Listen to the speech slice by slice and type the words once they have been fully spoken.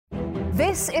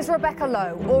This is Rebecca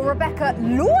Lowe, or Rebecca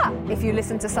Lua, if you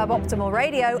listen to Suboptimal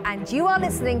Radio, and you are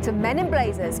listening to Men in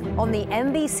Blazers on the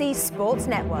NBC Sports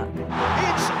Network.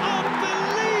 It's unbelievable!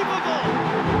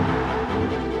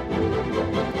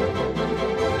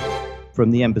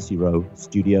 From the Embassy Row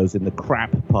studios in the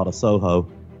crap part of Soho,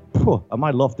 am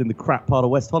I loft in the crap part of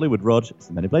West Hollywood, Rog? It's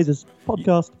the Men in Blazers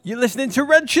podcast. You're listening to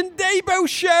Rog and Davo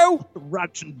show.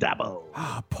 Rog and Davo.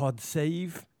 Pod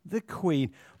save the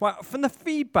Queen. Well, from the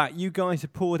feedback you guys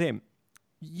have poured in,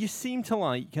 you seem to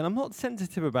like, and I'm not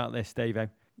sensitive about this, Davo,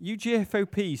 you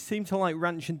GFOPs seem to like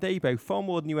Ranch and Davo far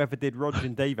more than you ever did Rog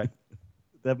and Davo.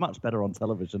 They're much better on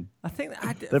television. I think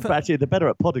they're better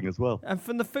at podding as well. And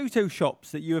from the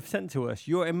photoshops that you have sent to us,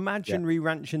 your imaginary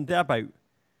Ranch and Davo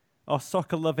are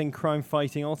soccer-loving,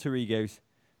 crime-fighting alter egos.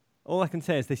 All I can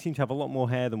say is they seem to have a lot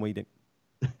more hair than we do.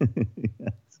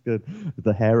 That's good.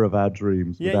 The hair of our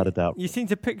dreams, without a doubt. You seem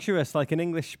to picture us like an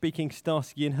English-speaking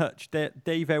Starsky and Hutch.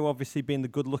 Davo obviously being the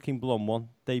good-looking blonde one,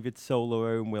 David Soul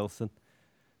or Owen Wilson.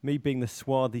 Me being the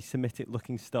swarthy,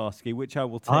 Semitic-looking Starsky, which I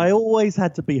will take. I always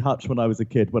had to be Hutch when I was a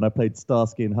kid, when I played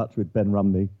Starsky and Hutch with Ben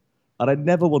Rumney. And I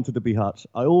never wanted to be Hutch.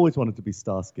 I always wanted to be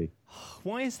Starsky.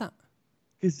 Why is that?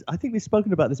 Because I think we've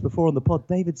spoken about this before on the pod.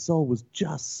 David Soul was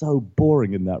just so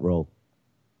boring in that role.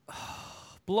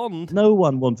 Blonde? No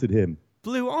one wanted him.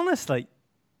 Blue, honestly?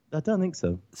 I don't think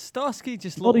so. Starsky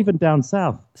just looked... Not even down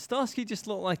south. Starsky just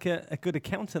looked like a good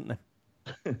accountant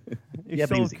there. Yeah,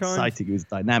 but he was exciting, he was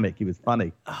dynamic, he was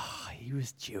funny. He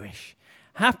was Jewish.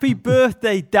 Happy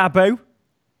birthday, Dabo.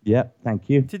 Yeah, thank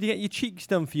you. Did you get your cheeks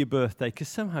done for your birthday? Because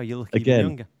somehow you look even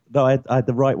younger. No, I had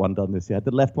the right one done this year. I had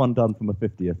the left one done for my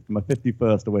 50th. For my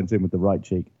 51st, I went in with the right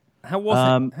cheek. How was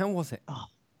it? How was it? Oh,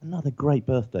 another great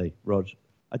birthday, Rog.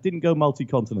 I didn't go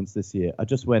multi-continents this year. I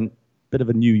just went bit of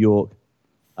a New York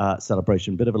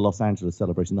celebration, bit of a Los Angeles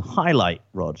celebration. The highlight,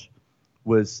 Rog,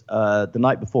 was the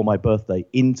night before my birthday,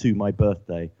 into my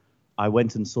birthday, I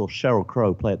went and saw Sheryl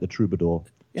Crow play at the Troubadour.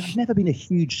 I've never been a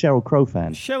huge Sheryl Crow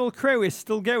fan. Sheryl Crow is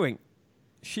still going.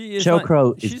 Sheryl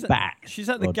Crow is back. She's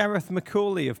like the Gareth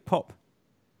McCauley of pop.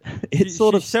 She's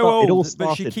so old,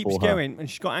 but she keeps going, and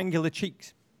she's got angular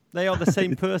cheeks. They are the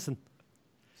same person.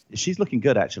 She's looking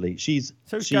good, actually.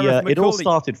 It all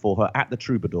started for her at the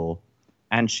Troubadour,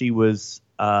 and she was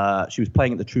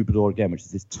playing at the Troubadour again, which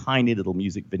is this tiny little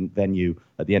music venue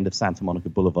at the end of Santa Monica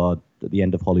Boulevard, at the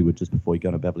end of Hollywood, just before you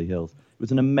go to Beverly Hills. It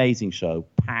was an amazing show,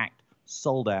 packed,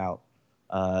 sold out,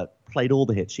 played all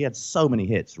the hits. She had so many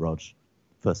hits, Rog.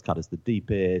 First Cut is the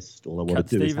Deepest, All I Want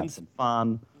to Do Is Have Some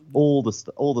Fun, all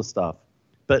the stuff.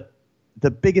 But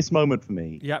the biggest moment for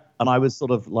me, and I was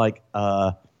sort of like,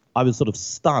 I was sort of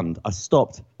stunned. I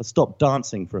stopped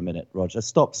dancing for a minute, Rog. I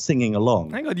stopped singing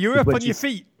along. Hang on, you were up on your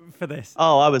feet for this.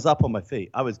 Oh, I was up on my feet.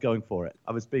 I was going for it.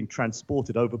 I was being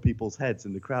transported over people's heads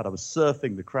in the crowd. I was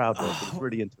surfing the crowd. I was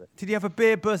really into it. Did you have a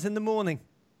beer buzz in the morning?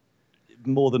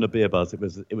 More than a beer buzz. It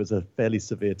was a fairly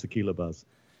severe tequila buzz.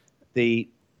 We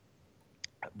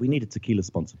need a tequila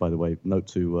sponsor, by the way. Note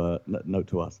to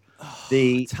us.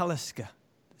 Talisker,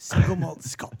 single malt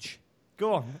Scotch.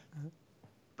 Go on.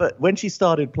 But when she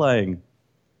started playing,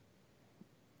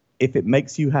 if it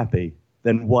makes you happy,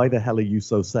 then why the hell are you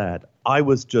so sad? I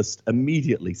was just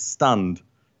immediately stunned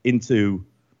into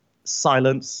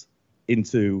silence,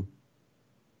 into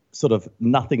sort of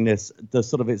nothingness.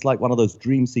 It's like one of those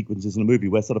dream sequences in a movie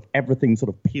where sort of everything sort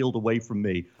of peeled away from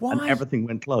me. Why? And everything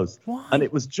went close. Why? And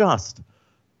it was just,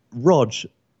 Rog,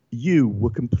 you were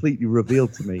completely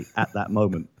revealed to me at that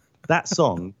moment. That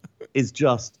song is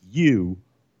just you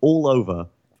all over.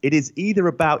 It is either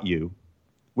about you,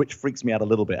 which freaks me out a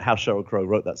little bit, how Sheryl Crow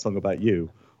wrote that song about you,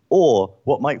 or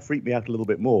what might freak me out a little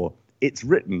bit more, it's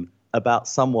written about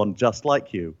someone just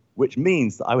like you, which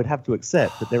means that I would have to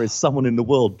accept that there is someone in the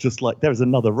world just like, there is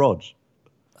another Rog.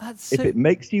 If it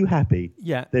makes you happy,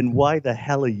 then why the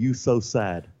hell are you so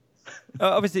sad?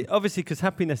 Obviously, because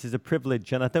happiness is a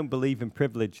privilege, and I don't believe in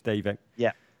privilege, David.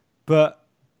 Yeah. But,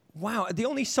 wow, the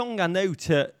only song I know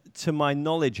to my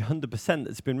knowledge, 100%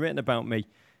 that's been written about me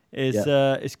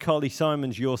is Carly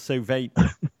Simon's You're So Vain.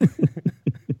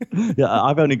 Yeah,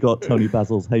 I've only got Tony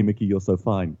Basil's Hey Mickey, You're So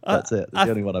Fine. That's it. That's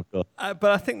the only one I've got.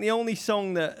 But I think the only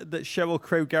song that Sheryl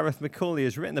Crow, Gareth McCauley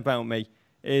has written about me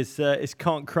is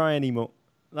Can't Cry Anymore.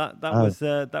 That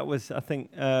was I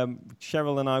think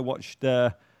Cheryl and I watched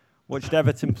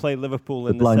Everton play Liverpool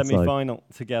in the semi-final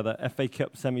together, FA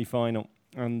Cup semi-final,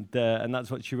 and that's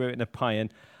what she wrote in a pie.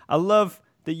 And I love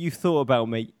that you thought about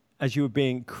me as you were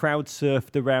being crowd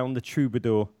surfed around the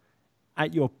Troubadour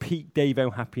at your peak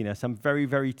Davo happiness. I'm very,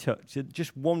 very touched.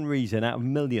 Just one reason out of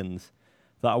millions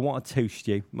that I want to toast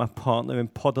you, my partner in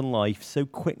pod and life, so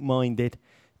quick-minded,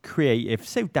 creative,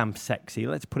 so damn sexy.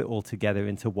 Let's put it all together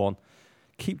into one.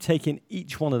 Keep taking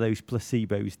each one of those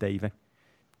placebos, Davey.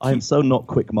 I am so not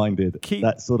quick-minded.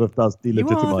 That sort of does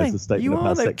delegitimize the statement of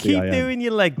how sexy I am. Keep doing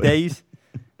your leg days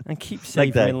and keep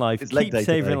savouring life. Keep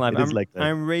savouring life.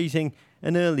 I'm raising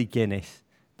an early Guinness,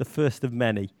 the first of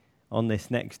many, on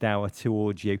this next hour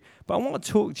towards you. But I want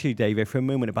to talk to you, David, for a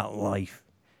moment about life.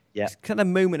 Yeah. It's kind of a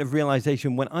moment of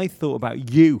realization when I thought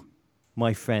about you,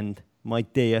 my friend, my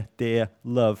dear, dear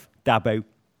love, Dabo.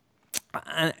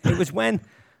 And it was when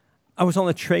I was on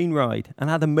a train ride and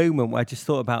I had a moment where I just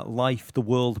thought about life, the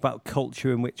world, about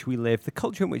culture in which we live, the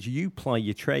culture in which you ply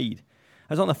your trade.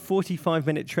 I was on a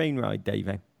 45-minute train ride,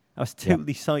 David. I was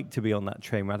totally psyched to be on that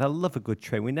train ride. I love a good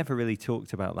train. We never really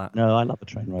talked about that. No, I love a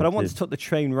train ride. But I once took the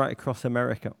train right across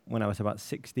America when I was about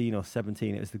 16 or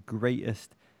 17. It was the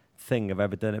greatest thing I've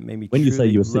ever done. It made me when you say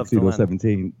you were 16 or land.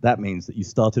 17, that means that you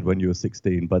started when you were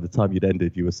 16. By the time you'd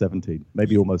ended, you were 17,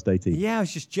 maybe almost 18. Yeah, I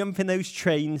was just jumping those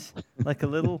trains like a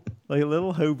little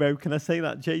hobo. Can I say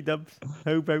that, J-Dubs?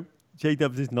 Hobo.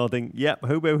 J-Dubs is nodding. Yep,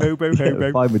 hobo.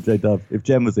 Fine with J-Dubs. If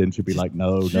Jem was in, she'd be like,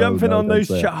 no, jumping on those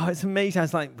it's amazing. I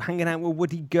was like hanging out with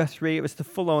Woody Guthrie. It was the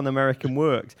full-on American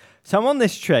works. So I'm on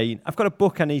this train. I've got a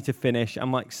book I need to finish.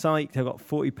 I'm like psyched. I've got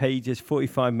 40 pages,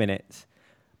 45 minutes.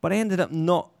 But I ended up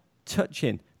not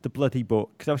touching the bloody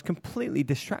book because I was completely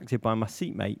distracted by my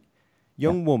seatmate,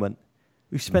 young woman,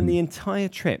 who spent the entire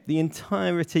trip, the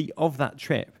entirety of that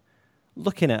trip,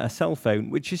 looking at her cell phone,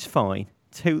 which is fine,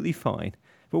 totally fine.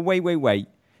 But wait.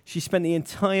 She spent the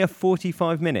entire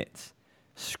 45 minutes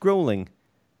scrolling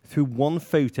through one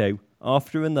photo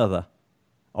after another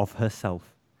of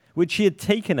herself, which she had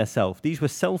taken herself. These were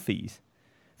selfies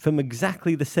from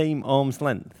exactly the same arm's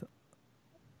length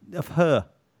of her,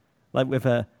 like with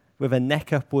her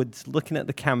neck upwards, looking at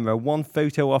the camera, one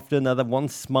photo after another, one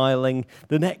smiling,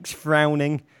 the next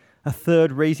frowning, a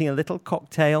third raising a little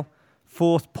cocktail,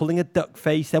 fourth pulling a duck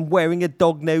face, then wearing a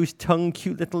dog nose, tongue,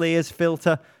 cute little ears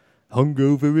filter,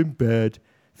 hungover in bed,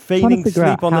 feigning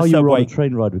sleep on the subway. You were on a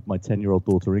train ride with my 10-year-old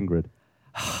daughter, Ingrid.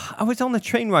 I was on the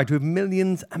train ride with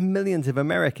millions and millions of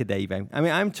America, Dave. I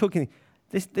mean, I'm talking,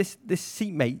 this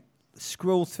seatmate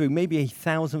scrolled through maybe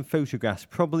 1,000 photographs,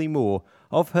 probably more,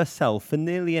 of herself for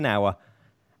nearly an hour,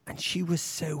 and she was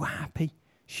so happy.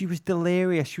 She was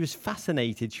delirious. She was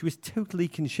fascinated. She was totally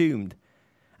consumed.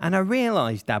 And I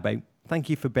realised, Dabo, thank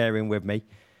you for bearing with me,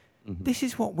 this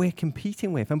is what we're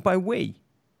competing with. And by we,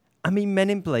 I mean Men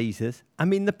in Blazers, I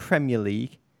mean the Premier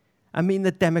League, I mean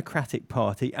the Democratic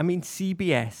Party, I mean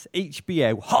CBS,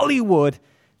 HBO, Hollywood,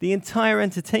 the entire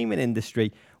entertainment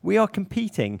industry. We are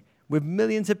competing with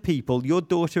millions of people, your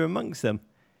daughter amongst them,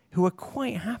 who are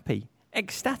quite happy,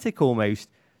 ecstatic almost,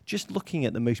 just looking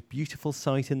at the most beautiful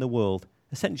sight in the world,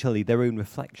 essentially their own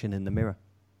reflection in the mirror.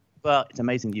 Well, it's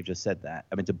amazing you've just said that.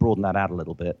 I mean, to broaden that out a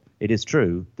little bit, it is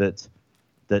true that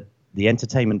the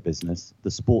entertainment business, the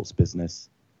sports business,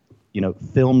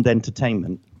 filmed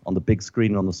entertainment on the big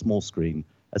screen and on the small screen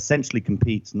essentially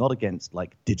competes not against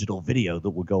like digital video that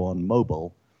will go on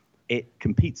mobile. It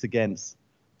competes against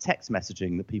text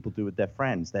messaging that people do with their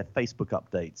friends, their Facebook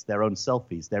updates, their own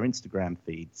selfies, their Instagram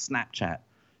feed, Snapchat.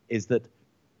 Is that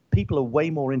people are way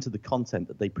more into the content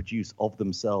that they produce of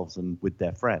themselves and with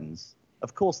their friends.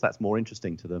 Of course, that's more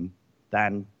interesting to them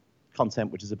than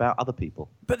content which is about other people.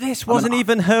 But this wasn't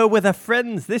even her with her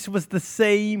friends. This was the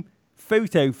same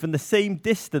photo from the same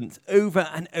distance over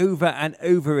and over and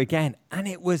over again. And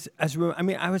it was,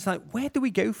 I was like, where do we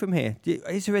go from here?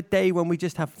 Is there a day when we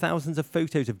just have thousands of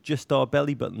photos of just our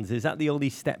belly buttons? Is that the only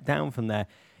step down from there?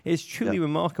 It's truly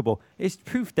remarkable. It's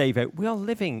proof, Davo, we are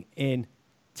living in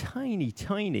tiny,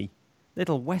 tiny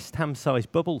little West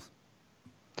Ham-sized bubbles.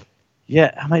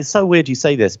 Yeah, I mean, it's so weird you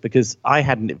say this because I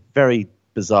had a very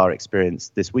bizarre experience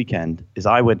this weekend.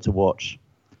 I went to watch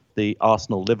the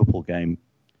Arsenal-Liverpool game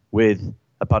with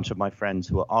a bunch of my friends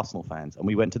who are Arsenal fans, and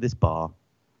we went to this bar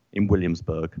in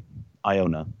Williamsburg,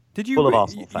 Iona, full of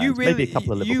Arsenal fans, maybe a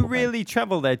couple of Liverpool fans. You really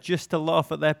travelled there just to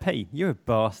laugh at their pain? You're a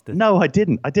bastard. No, I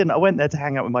didn't. I went there to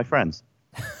hang out with my friends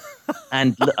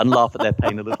and laugh at their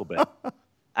pain a little bit.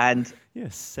 And you're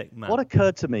a sick man. What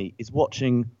occurred to me is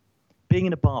being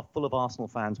in a bar full of Arsenal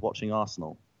fans watching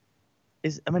Arsenal,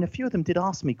 a few of them did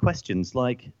ask me questions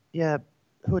like, yeah,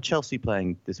 who are Chelsea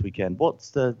playing this weekend?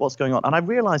 What's going on? And I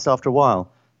realised after a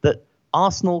while that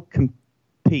Arsenal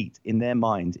compete in their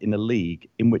mind in a league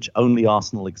in which only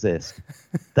Arsenal exist.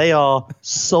 They are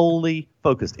solely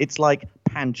focused. It's like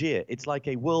Pangaea. It's like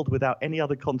a world without any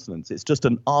other continents. It's just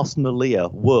an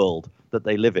Arsenalia world that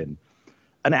they live in.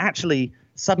 And it actually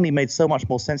suddenly made so much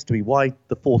more sense to me why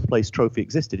the fourth place trophy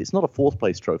existed. It's not a fourth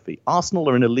place trophy. Arsenal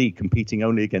are in a league competing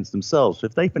only against themselves. So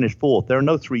if they finish fourth, there are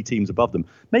no 3 teams above them.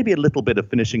 Maybe a little bit of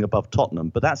finishing above Tottenham,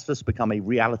 but that's just become a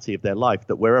reality of their life,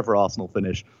 that wherever Arsenal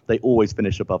finish, they always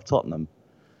finish above Tottenham.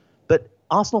 But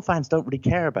Arsenal fans don't really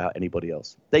care about anybody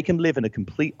else. They can live in a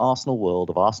complete Arsenal world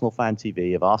of Arsenal fan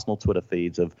TV, of Arsenal Twitter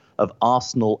feeds, of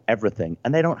Arsenal everything,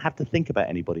 and they don't have to think about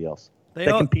anybody else.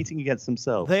 They're competing against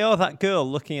themselves. They are that girl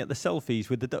looking at the selfies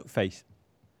with the duck face.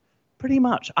 Pretty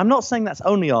much. I'm not saying that's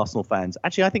only Arsenal fans.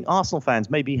 Actually, I think Arsenal fans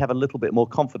maybe have a little bit more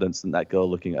confidence than that girl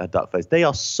looking at her duck face. They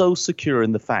are so secure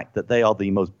in the fact that they are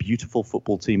the most beautiful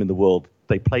football team in the world.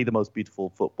 They play the most beautiful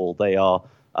football. They are.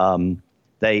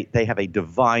 They have a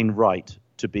divine right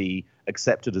to be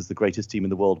accepted as the greatest team in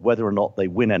the world, whether or not they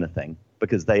win anything,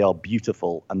 because they are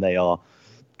beautiful and they are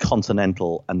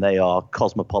continental and they are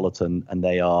cosmopolitan and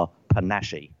they are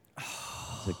panache.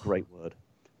 It's a great word.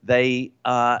 They're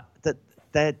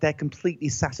completely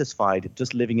satisfied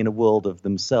just living in a world of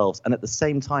themselves, and at the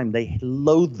same time they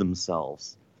loathe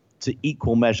themselves to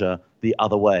equal measure the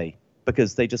other way,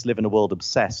 because they just live in a world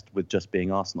obsessed with just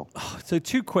being Arsenal. So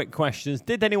 2 quick questions.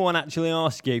 Did anyone actually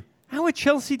ask you, how are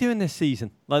Chelsea doing this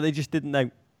season? Like they just didn't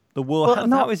know the world. Well,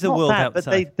 how is the world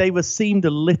outside? But they seemed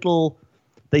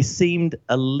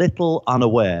a little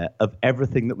unaware of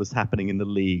everything that was happening in the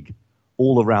league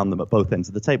all around them at both ends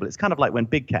of the table. It's kind of like when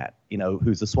Big Cat,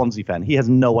 who's a Swansea fan, he has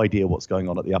no idea what's going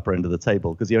on at the upper end of the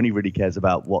table because he only really cares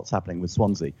about what's happening with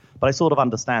Swansea. But I sort of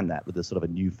understand that with a sort of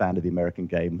a new fan of the American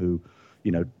game who,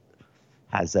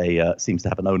 has seems to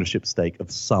have an ownership stake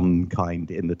of some kind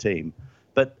in the team.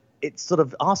 But it's sort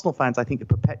of Arsenal fans, I think, are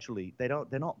perpetually they're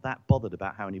not that bothered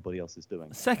about how anybody else is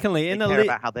doing. Secondly, they care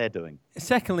about how they're doing.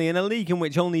 Secondly, in a league in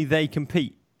which only they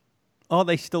compete, are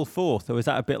they still fourth, or is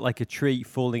that a bit like a tree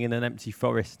falling in an empty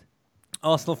forest?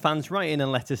 Arsenal fans, write in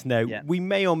and let us know. Yeah. We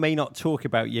may or may not talk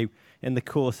about you in the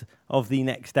course of the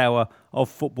next hour of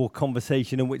football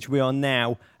conversation, in which we are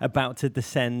now about to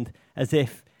descend as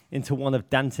if into one of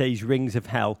Dante's rings of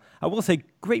hell. I will say,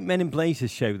 great Men in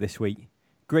Blazers show this week.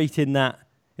 Great in that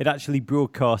it actually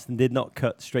broadcast and did not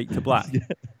cut straight to black. Yeah.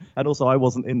 And also, I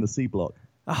wasn't in the C block.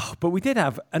 Oh, but we did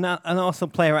have an Arsenal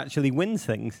player actually wins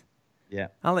things. Yeah.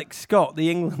 Alex Scott, the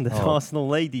England Arsenal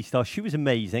lady star, she was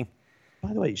amazing.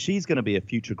 By the way, she's going to be a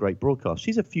future great broadcast.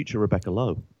 She's a future Rebecca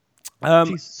Lowe.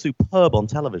 She's superb on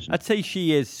television. I'd say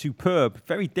she is superb.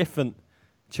 Very different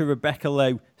to Rebecca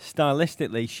Lowe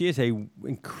stylistically. She is a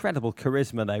incredible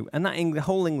charisma, though. And that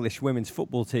whole English women's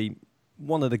football team,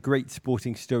 one of the great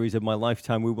sporting stories of my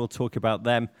lifetime. We will talk about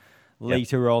them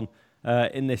later on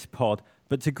in this pod.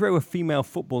 But to grow a female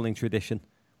footballing tradition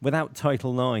without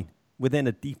Title IX, within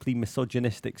a deeply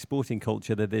misogynistic sporting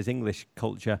culture that is English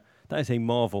culture, that is a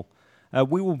marvel.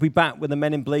 We will be back with the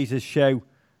Men in Blazers show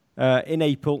in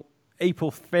April.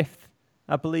 April 5th,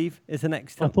 I believe, is the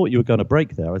next time. I thought you were going to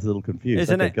break there. I was a little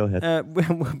confused. Go ahead.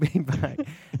 We'll be back.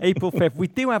 April 5th. We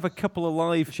do have a couple of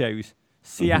live shows.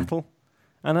 Seattle,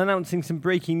 and announcing some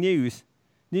breaking news.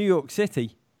 New York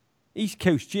City, East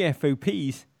Coast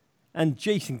GFOPs, and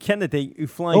Jason Kennedy, who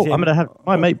flies in.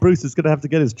 My mate Bruce is going to have to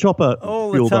get his chopper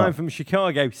all the time from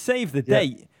Chicago. Save the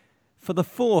date for the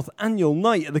 4th annual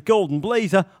night of the Golden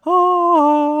Blazer.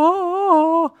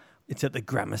 It's at the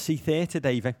Gramercy Theatre,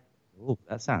 David. Oh,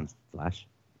 that sounds flash.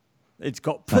 It's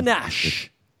got panache.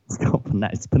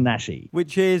 It's panache.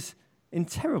 Which is in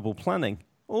terrible planning,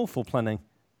 awful planning.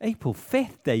 April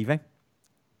 5th, David.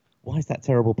 Why is that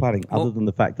terrible planning? Other than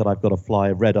the fact that I've got to fly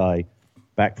a red eye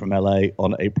back from LA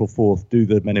on April 4th, do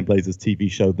the Men in Blazers TV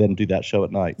show, then do that show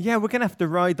at night. Yeah, we're going to have to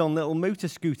ride on little motor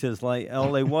scooters like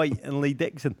L.A. White and Lee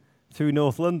Dixon through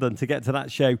North London to get to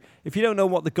that show. If you don't know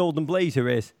what the Golden Blazer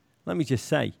is, let me just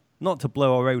say, not to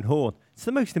blow our own horn, it's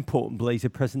the most important Blazer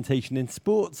presentation in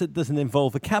sports that doesn't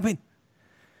involve a cabin.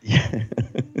 Yeah.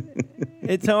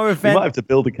 It's our event. You might have to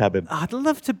build a cabin. I'd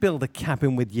love to build a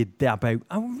cabin with you, Dabo.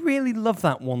 I would really love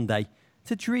that one day.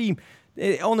 It's a dream.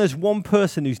 It honours one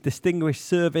person whose distinguished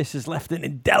service has left an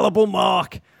indelible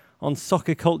mark on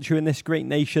soccer culture in this great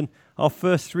nation. Our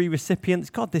first 3 recipients,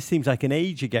 God, this seems like an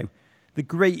age ago. The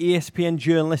great ESPN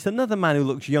journalist, another man who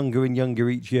looks younger and younger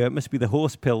each year. It must be the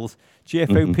horse pills.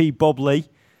 GFOP Bob Lee.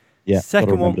 Yeah,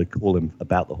 second one to call him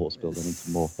about the horse pills. I need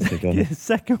some more. Okay,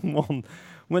 second one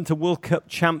went to World Cup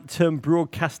champ turned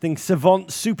broadcasting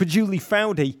savant Super Julie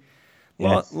Foudy.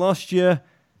 Yes. Last year,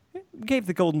 gave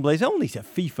the Golden Blaze only to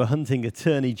FIFA hunting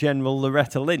Attorney General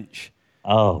Loretta Lynch.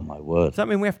 Oh, my word. Does that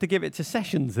mean we have to give it to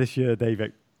Sessions this year,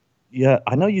 David? Yeah,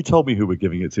 I know you told me who we're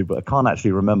giving it to, but I can't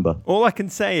actually remember. All I can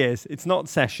say is it's not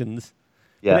Sessions,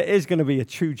 but it is going to be a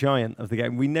true giant of the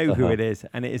game. We know who it is,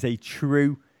 and it is a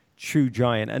true true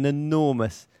giant, an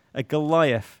enormous, a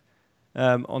Goliath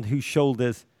on whose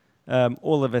shoulders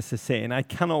all of us are sitting. I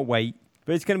cannot wait.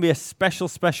 But it's going to be a special,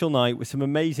 special night with some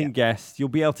amazing guests. You'll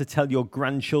be able to tell your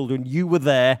grandchildren you were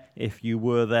there, if you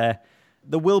were there.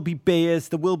 There will be beers,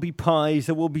 there will be pies,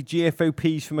 there will be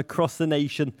GFOPs from across the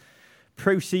nation.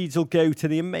 Proceeds will go to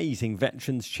the amazing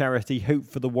veterans charity, Hope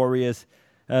for the Warriors,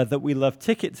 that we love.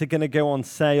 Tickets are going to go on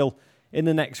sale in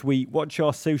the next week. Watch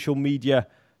our social media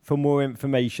for more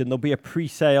information. There'll be a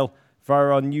pre-sale via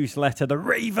our newsletter, The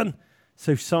Raven.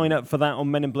 So sign up for that on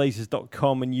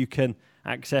meninblazers.com and you can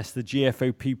access the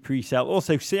GFOP pre-sale.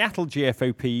 Also, Seattle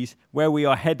GFOPs, where we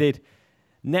are headed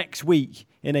next week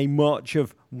in a march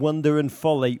of wonder and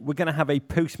folly. We're going to have a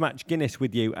post-match Guinness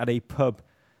with you at a pub,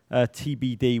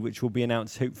 TBD, which will be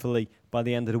announced hopefully by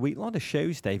the end of the week. A lot of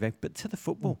shows, Dave, but to the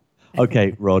football.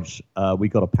 Okay, Rog, we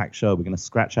got a packed show. We're going to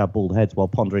scratch our bald heads while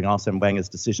pondering Arsene Wenger's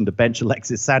decision to bench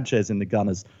Alexis Sanchez in the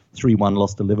Gunners' 3-1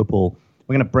 loss to Liverpool.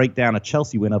 We're going to break down a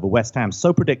Chelsea win over West Ham.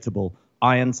 So predictable,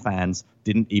 Irons fans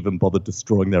didn't even bother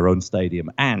destroying their own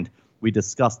stadium. And we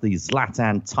discussed the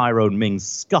Zlatan-Tyrone Mings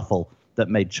scuffle that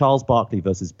made Charles Barkley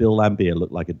versus Bill Laimbeer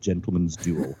look like a gentleman's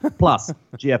duel. Plus,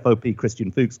 GFOP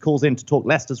Christian Fuchs calls in to talk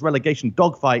Leicester's relegation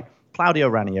dogfight, Claudio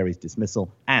Ranieri's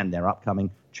dismissal, and their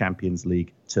upcoming Champions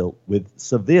League tilt with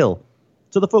Seville.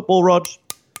 To the football, Rog.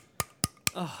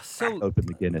 Open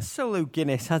the Guinness. Solo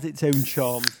Guinness has its own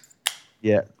charm.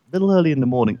 Yeah, a little early in the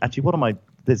morning. Actually,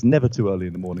 there's never too early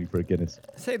in the morning for a Guinness.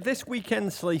 So this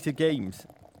weekend's slate of games,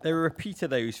 there are a repeat of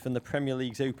those from the Premier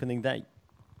League's opening day.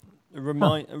 A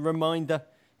reminder,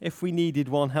 if we needed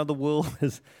one, how the world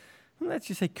has, let's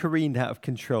just say, careened out of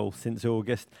control since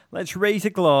August. Let's raise a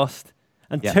glass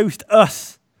and toast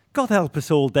us. God help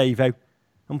us all, Davo.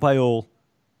 And by all,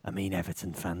 I mean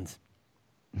Everton fans.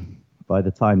 By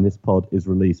the time this pod is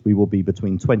released, we will be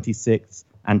between 26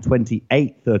 and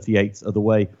 28 38ths of the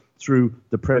way through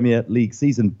the Premier League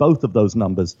season. Both of those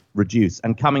numbers reduce.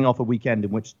 And coming off a weekend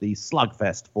in which the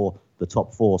slugfest for the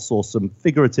top four saw some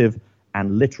figurative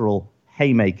and literal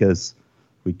haymakers,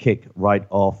 we kick right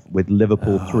off with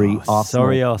Liverpool 3,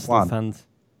 Arsenal 1. Fans.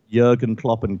 Jurgen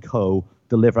Klopp and co.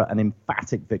 deliver an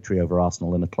emphatic victory over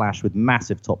Arsenal in a clash with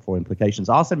massive top four implications.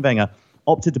 Arsene Wenger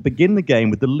opted to begin the game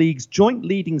with the league's joint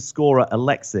leading scorer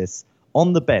Alexis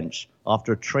on the bench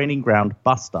after a training ground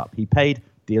bust-up. He paid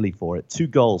dearly for it. 2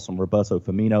 goals from Roberto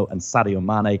Firmino and Sadio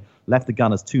Mane left the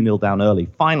Gunners 2-0 down early.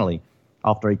 Finally,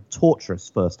 after a torturous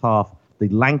first half, the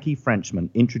lanky Frenchman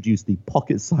introduced the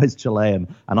pocket-sized Chilean,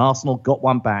 and Arsenal got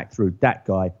one back through that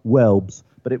guy, Welbs.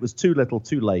 But it was too little,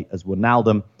 too late, as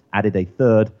Wijnaldum added a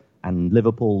third, and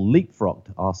Liverpool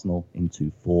leapfrogged Arsenal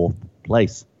into 4th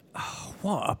place. Oh,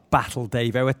 what a battle,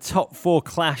 Davo. A top 4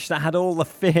 clash that had all the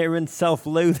fear and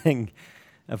self-loathing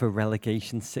of a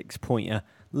relegation 6-pointer.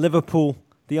 Liverpool,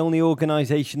 the only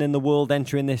organisation in the world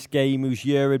entering this game whose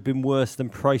year had been worse than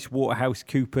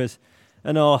PricewaterhouseCoopers.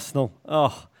 And Arsenal,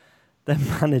 their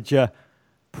manager,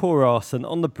 poor Arsene,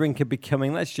 on the brink of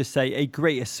becoming, let's just say, a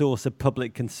greater source of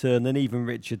public concern than even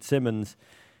Richard Simmons.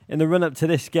 In the run-up to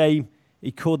this game,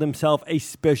 he called himself a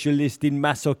specialist in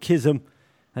masochism,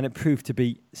 and it proved to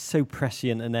be so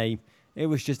prescient a name. It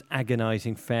was just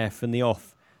agonising fare from the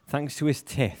off, thanks to his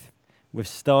tiff with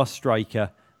star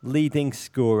striker, leading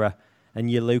scorer,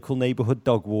 and your local neighbourhood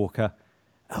dog walker,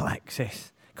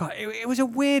 Alexis. God, it was a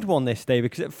weird one this day,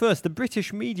 because at first the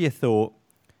British media thought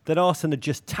that Arsene had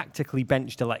just tactically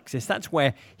benched Alexis. That's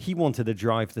where he wanted to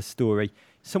drive the story,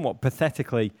 somewhat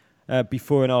pathetically,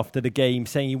 before and after the game,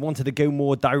 saying he wanted to go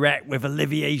more direct with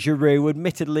Olivier Giroud,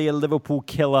 admittedly a Liverpool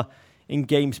killer in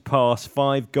games past,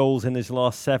 5 goals in his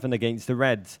last 7 against the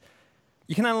Reds.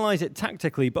 You can analyse it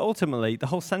tactically, but ultimately the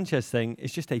whole Sanchez thing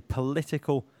is just a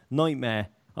political nightmare.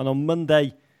 And on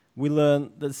Monday, we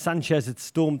learned that Sanchez had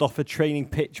stormed off a training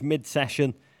pitch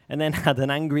mid-session and then had an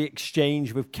angry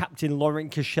exchange with Captain Laurent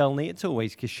Koscielny, it's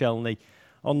always Koscielny,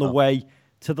 on the way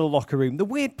to the locker room. The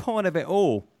weird part of it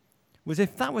all was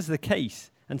if that was the case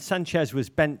and Sanchez was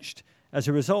benched as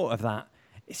a result of that,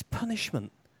 his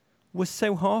punishment was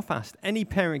so half-assed. Any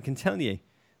parent can tell you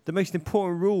the most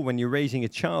important rule when you're raising a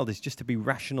child is just to be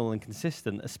rational and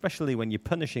consistent, especially when you're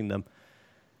punishing them.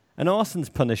 And Arsene's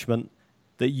punishment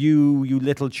that you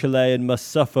little Chilean must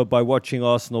suffer by watching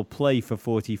Arsenal play for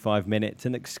 45 minutes,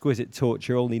 an exquisite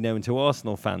torture only known to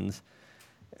Arsenal fans,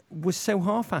 was so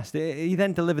half-assed. He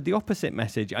then delivered the opposite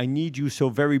message. I need you so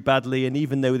very badly, and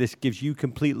even though this gives you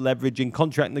complete leverage in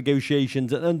contract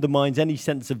negotiations and undermines any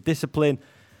sense of discipline,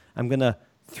 I'm going to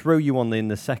throw you on in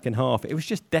the second half. It was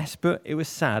just desperate. It was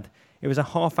sad. It was a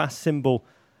half-assed symbol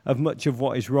of much of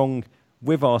what is wrong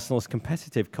with Arsenal's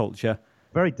competitive culture.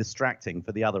 Very distracting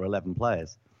for the other 11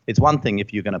 players. It's one thing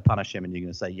if you're going to punish him and you're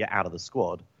going to say you're out of the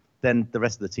squad, then the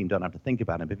rest of the team don't have to think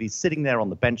about him. But if he's sitting there on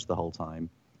the bench the whole time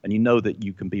and you know that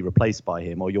you can be replaced by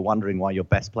him, or you're wondering why your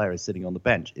best player is sitting on the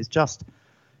bench, it's just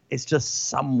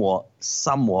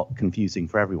somewhat confusing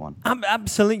for everyone.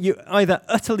 Absolutely. You either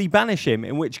utterly banish him,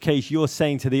 in which case you're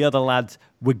saying to the other lads,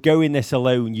 we're going this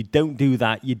alone. You don't do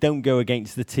that. You don't go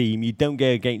against the team. You don't go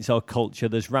against our culture.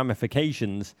 There's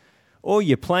ramifications. Or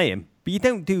you play him, but you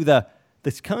don't do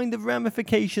this kind of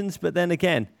ramifications, but then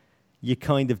again, you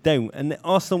kind of don't. And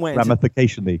Arsenal went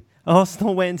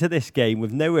into this game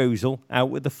with no Ozil, out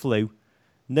with the flu,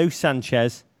 no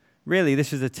Sanchez. Really,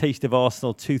 this was a taste of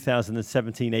Arsenal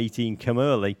 2017-18 come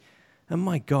early. And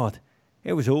my God,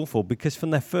 it was awful because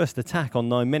from their first attack on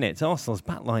 9 minutes, Arsenal's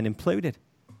backline imploded.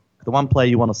 The one player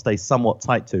you want to stay somewhat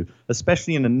tight to,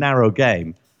 especially in a narrow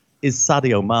game, is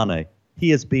Sadio Mane. He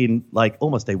has been like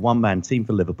almost a one-man team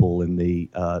for Liverpool in the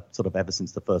sort of ever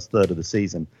since the first third of the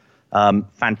season.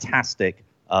 Fantastic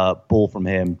ball from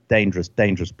him, dangerous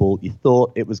ball. You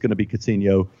thought it was going to be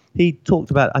Coutinho. He talked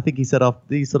about, I think he said,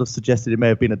 he sort of suggested it may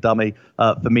have been a dummy.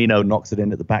 Firmino knocks it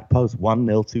in at the back post,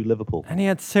 1-0 to Liverpool. And he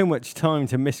had so much time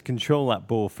to miscontrol that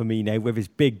ball, Firmino, with his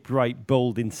big, bright,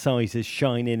 bold incisors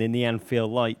shining in the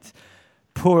Anfield lights.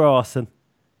 Poor Arsene.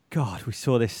 God, we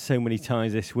saw this so many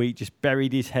times this week, just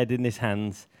buried his head in his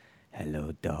hands.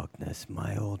 Hello, darkness,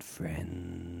 my old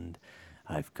friend.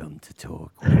 I've come to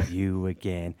talk with you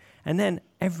again. And then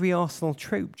every Arsenal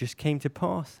trope just came to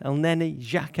pass. El Neni,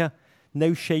 Xhaka,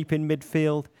 no shape in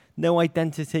midfield, no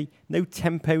identity, no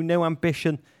tempo, no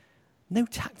ambition, no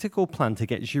tactical plan to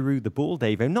get Giroud the ball,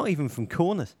 Davo, not even from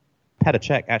corners. Petr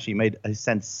Cech actually made a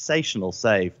sensational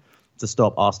save to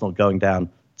stop Arsenal going down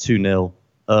 2-0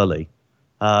 early.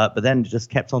 But then just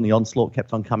kept on the onslaught,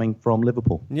 kept on coming from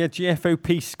Liverpool. Yeah,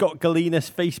 GFOP Scott Galinas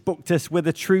Facebooked us with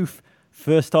the truth.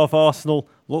 First half, Arsenal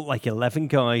looked like 11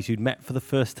 guys who'd met for the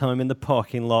first time in the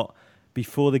parking lot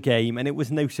before the game, and it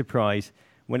was no surprise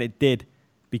when it did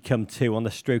become 2 on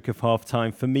the stroke of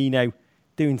half-time. Firmino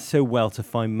doing so well to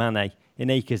find Mane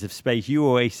in acres of space. You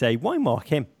always say, why mark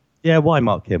him? Yeah, why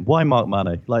mark him? Why mark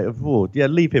Mane?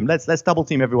 Leave him. Let's double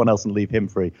team everyone else and leave him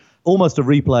free. Almost a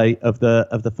replay of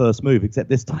the first move, except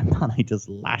this time Mane just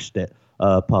lashed it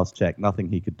past Cech. Nothing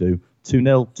he could do.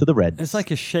 2-0 to the Reds. It's like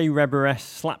a Shea Weber-esque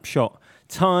slap shot.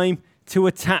 Time to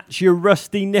attach your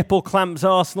rusty nipple clamps,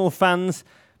 Arsenal fans.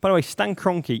 By the way, Stan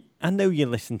Kroenke, I know you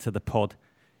listen to the pod.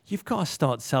 You've got to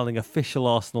start selling official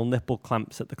Arsenal nipple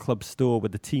clamps at the club store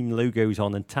with the team logos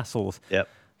on and tassels. Yep.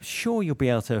 Sure, you'll be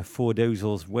able to afford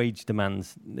Ozil's wage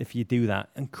demands if you do that.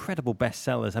 Incredible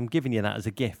bestsellers. I'm giving you that as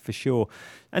a gift for sure.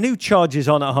 And who charges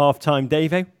on at half-time,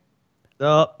 Davo?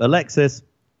 Alexis.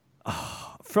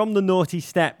 From the naughty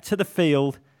step to the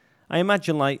field, I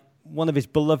imagine like one of his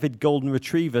beloved golden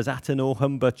retrievers, Atten or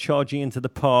Humber, charging into the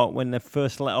park when they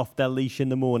first let off their leash in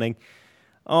the morning.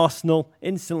 Arsenal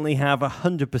instantly have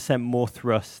 100% more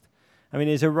thrust. I mean,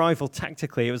 his arrival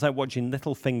tactically, it was like watching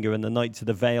Littlefinger and the Knights of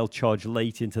the Vale charge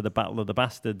late into the Battle of the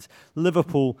Bastards.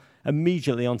 Liverpool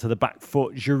immediately onto the back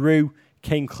foot. Giroud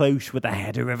came close with a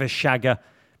header of a shagger,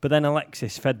 but then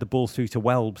Alexis fed the ball through to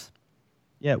Welbs.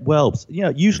 Yeah, Welbs.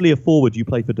 Usually a forward you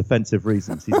play for defensive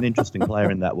reasons. He's an interesting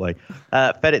player in that way.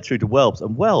 Fed it through to Welbs.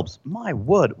 And Welbs, my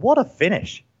word, what a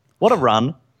finish. What a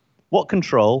run. What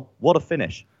control. What a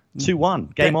finish.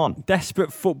 2-1. Game on.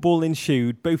 Desperate football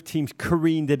ensued. Both teams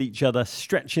careened at each other,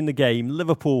 stretching the game.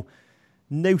 Liverpool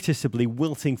noticeably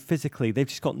wilting physically. They've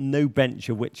just got no bench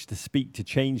of which to speak to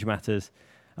change matters.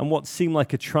 And what seemed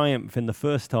like a triumph in the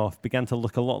first half began to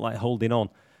look a lot like holding on.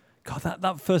 God,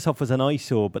 that first half was an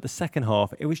eyesore, but the second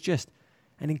half, it was just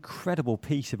an incredible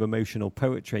piece of emotional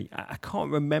poetry. I can't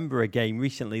remember a game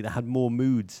recently that had more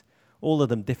moods, all of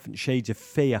them different shades of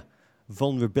fear,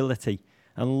 vulnerability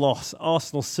and loss.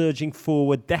 Arsenal surging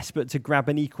forward, desperate to grab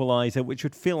an equaliser, which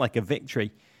would feel like a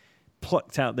victory,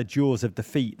 plucked out the jaws of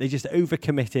defeat. They just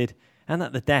overcommitted, and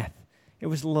at the death, it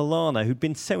was Lallana, who'd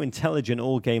been so intelligent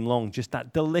all game long, just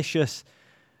that delicious,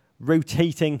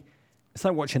 rotating. It's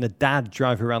like watching a dad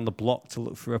drive around the block to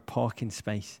look for a parking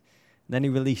space. And then he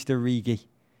released Origi,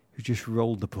 who just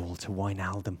rolled the ball to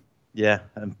Wijnaldum. Yeah,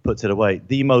 and puts it away.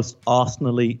 The most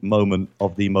Arsenal-y moment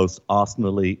of the most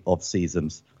Arsenal-y of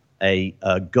seasons. A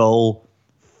goal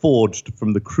forged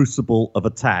from the crucible of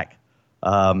attack,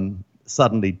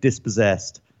 suddenly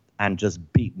dispossessed and just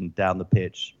beaten down the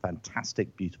pitch.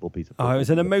 Fantastic, beautiful piece of football. Oh, it was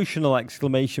an emotional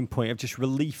exclamation point of just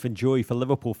relief and joy for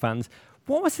Liverpool fans.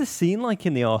 What was the scene like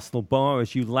in the Arsenal bar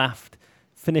as you laughed,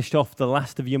 finished off the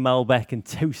last of your Malbec and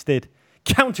toasted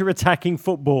counter-attacking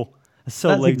football?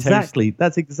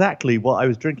 That's exactly what I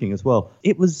was drinking as well.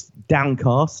 It was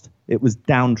downcast. It was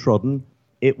downtrodden.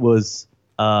 It was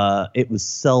It was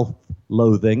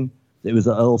self-loathing. It was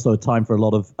also a time for a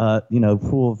lot of,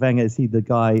 poor Wenger, is he the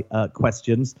guy,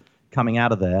 questions coming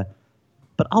out of there.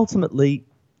 But ultimately,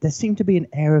 there seemed to be an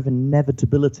air of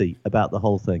inevitability about the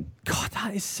whole thing. God,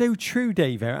 that is so true,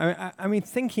 Dave. I mean,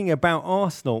 thinking about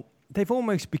Arsenal, they've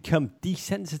almost become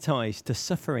desensitized to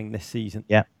suffering this season.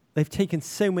 Yeah. They've taken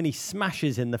so many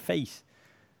smashes in the face.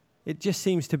 It just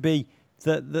seems to be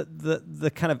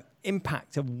the kind of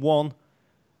impact of one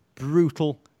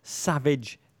brutal,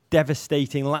 savage,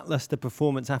 devastating, lackluster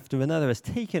performance after another has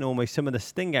taken almost some of the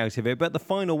sting out of it. But the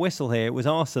final whistle here, it was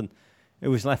Arsene who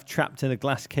was left trapped in a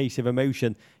glass case of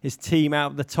emotion. His team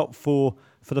out of the top 4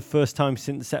 for the first time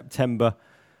since September.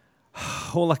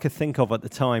 All I could think of at the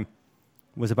time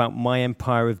was about my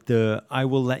empire of dirt. I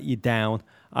will let you down.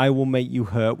 I will make you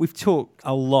hurt. We've talked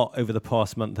a lot over the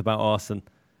past month about Arsene.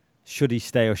 Should he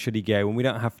stay or should he go? And we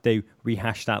don't have to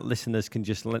rehash that. Listeners can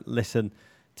just listen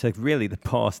to really the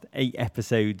past 8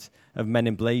 episodes of Men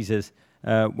in Blazers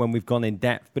when we've gone in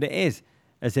depth. But it is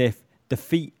as if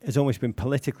defeat has almost been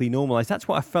politically normalised. That's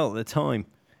what I felt at the time.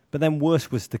 But then worse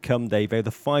was to come, Davo.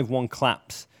 The 5-1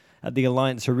 collapse at the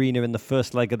Alliance Arena in the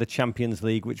first leg of the Champions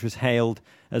League, which was hailed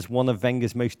as one of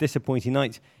Wenger's most disappointing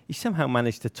nights. He somehow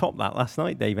managed to top that last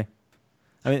night, Davey.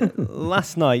 I mean,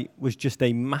 last night was just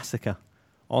a massacre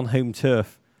on home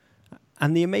turf.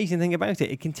 And the amazing thing about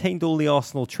it contained all the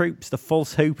Arsenal tropes, the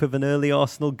false hope of an early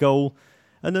Arsenal goal,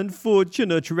 an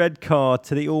unfortunate red card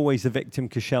to the always the victim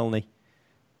Koscielny.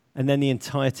 And then the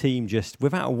entire team just,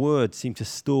 without a word, seemed to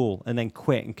stall and then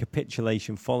quit, and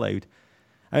capitulation followed.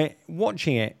 I mean,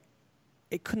 watching it,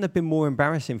 it couldn't have been more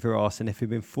embarrassing for Arsene if he'd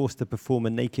been forced to perform a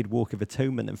naked walk of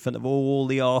atonement in front of all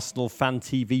the Arsenal fan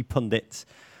TV pundits,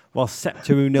 while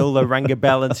Septa Uniola rang a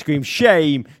bell and screamed,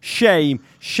 "Shame, shame,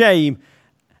 shame."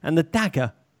 And the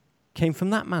dagger came from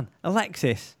that man,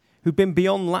 Alexis, who'd been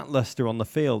beyond lacklustre on the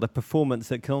field, a performance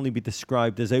that can only be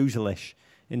described as Ozilish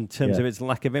in terms of its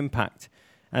lack of impact.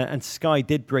 And Sky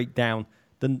did break down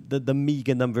the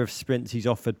meagre number of sprints he's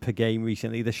offered per game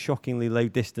recently, the shockingly low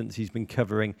distance he's been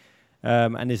covering,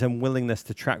 and his unwillingness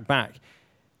to track back.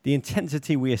 The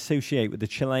intensity we associate with the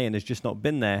Chilean has just not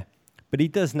been there, but he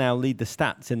does now lead the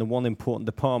stats in the one important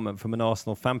department from an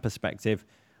Arsenal fan perspective,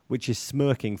 which is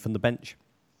smirking from the bench.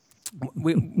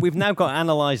 We've now got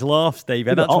analysed laughs,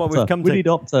 David. That's what we've come to. We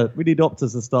need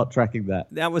Opta to start tracking that.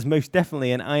 That was most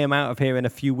definitely an I am out of here in a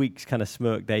few weeks kind of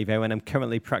smirk, Davo, and I'm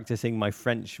currently practising my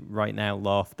French right now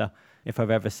laughter, if I've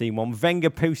ever seen one.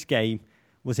 Wenger post-game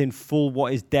was in full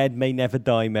what is dead may never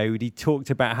die mode. He talked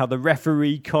about how the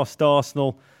referee cost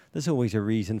Arsenal. There's always a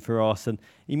reason for Arsene.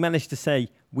 He managed to say,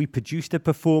 we produced a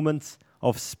performance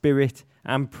of spirit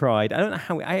and pride. I don't know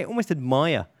how, I almost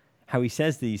admire how he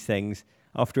says these things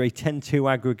after a 10-2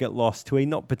 aggregate loss to a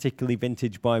not particularly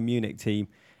vintage Bayern Munich team.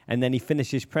 And then he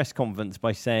finished his press conference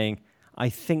by saying, I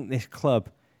think this club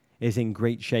is in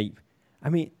great shape. I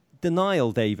mean,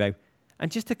 denial, Davo,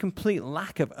 and just a complete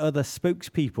lack of other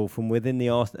spokespeople from within the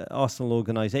Arsenal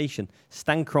organisation.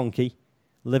 Stan Kroenke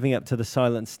living up to the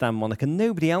silent Stan moniker.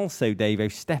 Nobody else, though, Davo,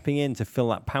 stepping in to fill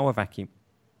that power vacuum.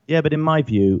 Yeah, but in my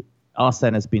view,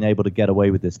 Arsene has been able to get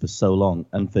away with this for so long.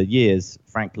 And for years,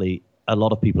 frankly, a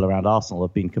lot of people around Arsenal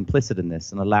have been complicit in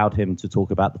this and allowed him to talk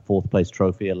about the 4th place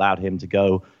trophy, allowed him to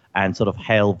go and sort of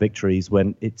hail victories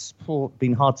when it's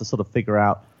been hard to sort of figure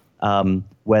out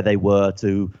where they were.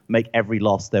 To make every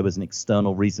loss, there was an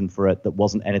external reason for it that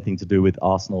wasn't anything to do with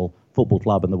Arsenal Football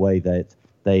Club and the way that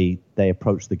they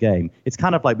approach the game. It's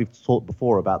kind of like we've talked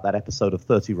before about that episode of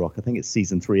 30 Rock. I think it's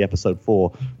season 3, episode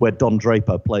 4, where Don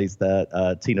Draper plays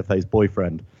Tina Fey's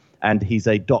boyfriend. And he's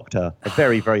a doctor, a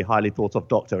very, very highly thought of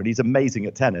doctor. And he's amazing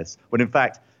at tennis, when in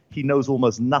fact, he knows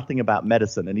almost nothing about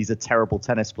medicine. And he's a terrible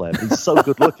tennis player. He's so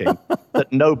good looking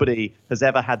that nobody has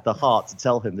ever had the heart to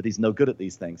tell him that he's no good at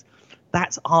these things.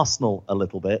 That's Arsenal a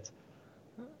little bit.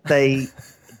 They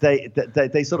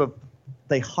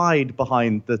hide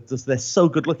behind they're so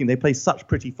good looking. They play such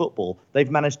pretty football. They've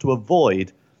managed to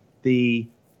avoid the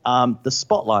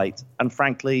spotlight and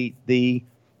frankly the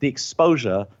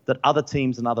exposure that other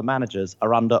teams and other managers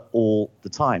are under all the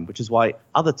time, which is why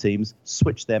other teams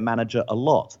switch their manager a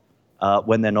lot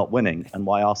when they're not winning, and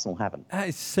why Arsenal haven't. That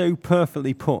is so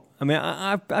perfectly put. I mean,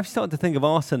 I've started to think of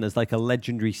Arsene as like a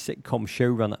legendary sitcom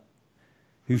showrunner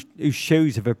whose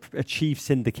shows have achieved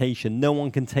syndication. No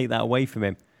one can take that away from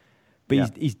him.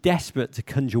 But he's desperate to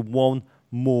conjure one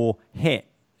more hit,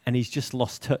 and he's just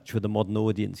lost touch with the modern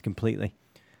audience completely.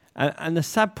 And the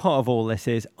sad part of all this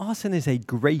is Arsene is a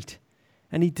great,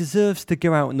 and he deserves to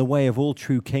go out in the way of all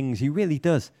true kings. He really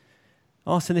does.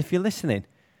 Arsene, if you're listening,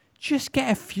 just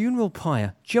get a funeral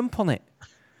pyre. Jump on it.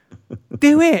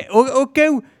 Do it. Or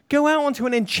go Go out onto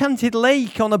an enchanted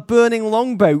lake on a burning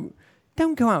longboat.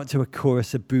 Don't go out to a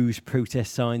chorus of boos,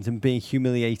 protest signs and being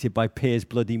humiliated by Piers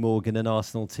Bloody Morgan and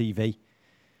Arsenal TV.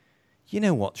 You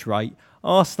know what's right.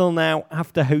 Arsenal now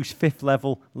have to host fifth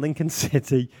level Lincoln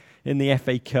City in the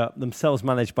FA Cup, themselves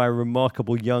managed by a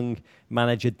remarkable young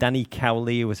manager, Danny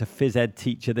Cowley, who was a phys ed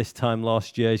teacher this time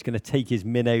last year. He's going to take his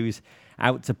minnows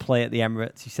out to play at the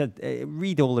Emirates. He said,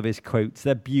 read all of his quotes.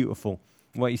 They're beautiful.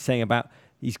 What he's saying about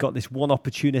he's got this one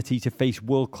opportunity to face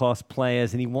world-class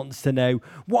players and he wants to know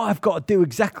what I've got to do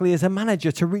exactly as a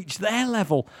manager to reach their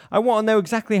level. I want to know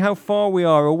exactly how far we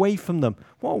are away from them.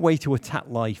 What a way to attack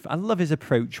life. I love his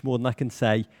approach more than I can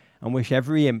say and wish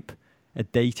every imp a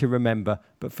day to remember.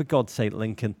 But for God's sake,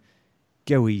 Lincoln,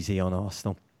 go easy on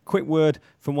Arsenal. Quick word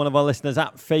from one of our listeners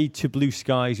at Fade to Blue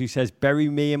Skies who says, bury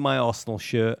me in my Arsenal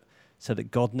shirt so that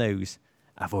God knows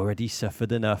I've already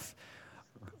suffered enough.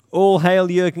 All hail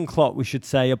Jurgen Klopp, we should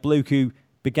say, a bloke who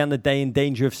began the day in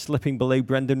danger of slipping below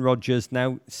Brendan Rodgers,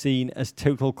 now seen as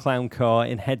total clown car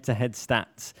in head-to-head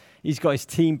stats. He's got his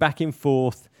team back in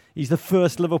fourth. He's the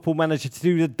first Liverpool manager to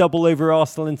do the double over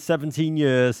Arsenal in 17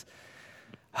 years.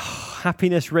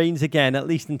 Happiness reigns again, at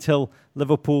least until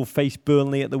Liverpool face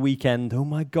Burnley at the weekend. Oh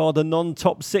my God, a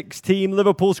non-top six team,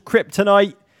 Liverpool's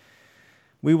kryptonite.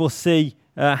 We will see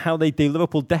how they do.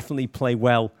 Liverpool definitely play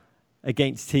well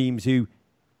against teams who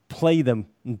play them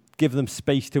and give them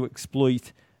space to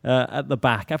exploit at the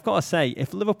back. I've got to say,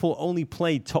 if Liverpool only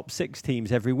played top six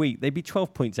teams every week, they'd be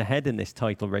 12 points ahead in this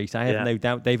title race. I have no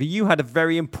doubt, David. You had a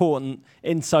very important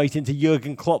insight into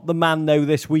Jurgen Klopp, the man, though,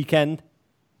 this weekend.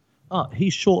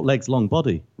 He's short legs, long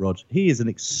body, Rog. He is an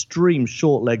extreme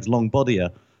short legs, long bodyer,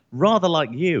 rather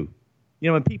like you. You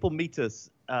know, when people meet us,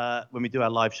 when we do our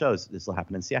live shows, this will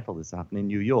happen in Seattle, this will happen in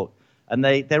New York, and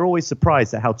they're always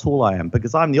surprised at how tall I am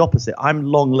because I'm the opposite. I'm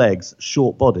long legs,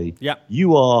 short body. Yeah.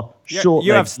 You are short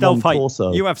legs, long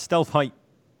torso. You have stealth height.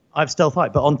 I have stealth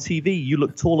height, but on TV you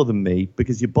look taller than me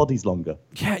because your body's longer.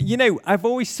 Yeah, you know, I've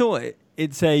always thought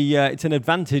it's an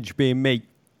advantage being me.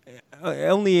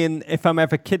 Only if I'm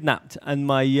ever kidnapped and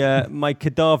my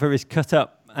cadaver is cut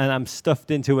up and I'm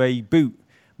stuffed into a boot,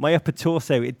 my upper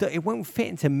torso, it won't fit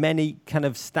into many kind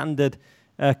of standard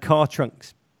car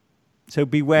trunks. So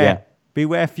beware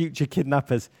future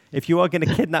kidnappers. If you are going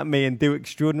to kidnap me and do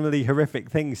extraordinarily horrific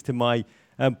things to my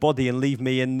body and leave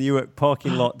me in Newark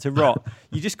parking lot to rot,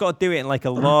 you just got to do it in like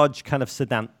a large kind of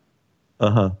sedan.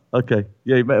 Okay.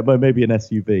 Yeah, maybe an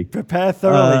SUV. Prepare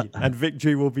thoroughly and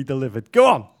victory will be delivered. Go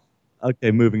on.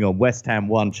 Okay, moving on. West Ham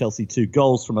 1, Chelsea 2.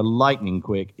 Goals from a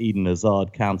lightning-quick Eden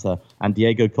Hazard counter and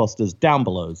Diego Costa's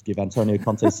down-belows give Antonio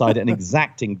Conte's side an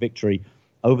exacting victory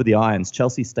over the Irons.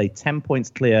 Chelsea stay 10 points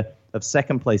clear of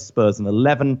second-place Spurs and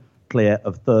 11 clear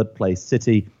of third-place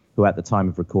City, who at the time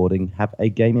of recording have a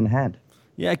game in hand.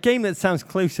 Yeah, a game that sounds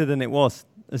closer than it was.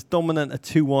 As dominant a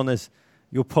 2-1 as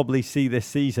you'll probably see this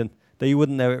season, though you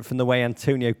wouldn't know it from the way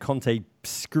Antonio Conte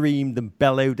screamed and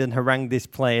bellowed and harangued his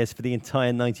players for the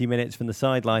entire 90 minutes from the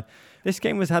sideline. This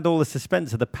game had all the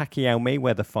suspense of the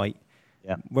Pacquiao-Mayweather fight,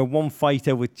 where one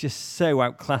fighter would just so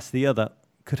outclass the other,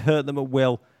 could hurt them at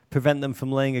will, prevent them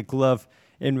from laying a glove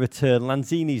in return.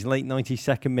 Lanzini's late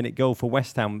 92nd minute goal for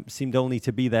West Ham seemed only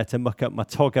to be there to muck up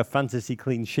Matoga fantasy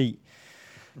clean sheet.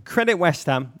 Credit West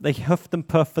Ham, they huffed and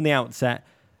puffed from the outset.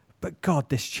 But God,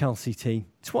 this Chelsea team,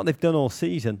 it's what they've done all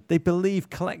season. They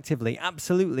believe collectively,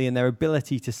 absolutely, in their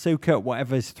ability to soak up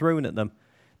whatever is thrown at them.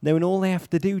 Knowing all they have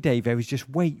to do, Dave, is just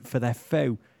wait for their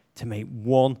foe to make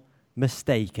one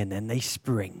mistake and then they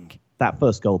spring. That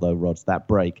first goal, though, Rog, that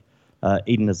break,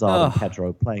 Eden Hazard and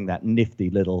Pedro playing that nifty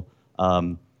little,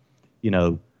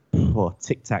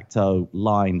 tic-tac-toe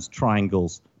lines,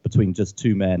 triangles between just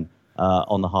two men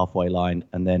on the halfway line,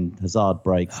 and then Hazard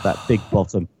breaks that big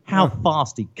bottom. How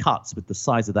fast he cuts with the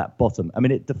size of that bottom. I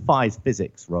mean, it defies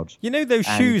physics, Rog. You know those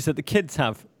shoes that the kids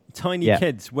have, tiny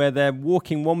kids, where they're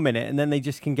walking 1 minute and then they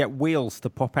just can get wheels to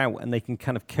pop out and they can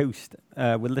kind of coast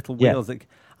with little wheels.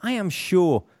 I am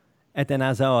sure Eden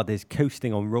Hazard is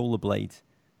coasting on rollerblades,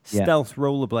 stealth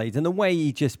rollerblades. And the way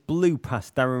he just blew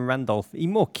past Darren Randolph, he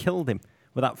more killed him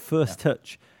with that first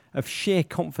touch of sheer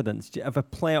confidence of a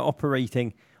player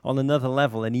operating on another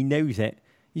level, and he knows it.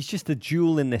 He's just a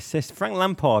jewel in this system. Frank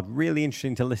Lampard, really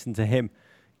interesting to listen to him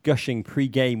gushing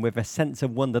pre-game with a sense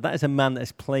of wonder. That is a man that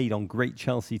has played on great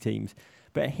Chelsea teams.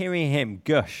 But hearing him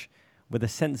gush with a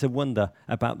sense of wonder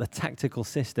about the tactical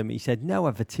system, he said, no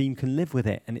other team can live with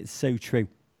it. And it's so true.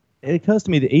 It occurs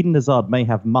to me that Eden Hazard may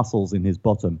have muscles in his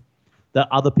bottom that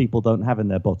other people don't have in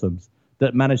their bottoms,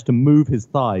 that manage to move his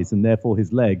thighs and therefore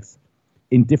his legs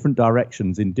in different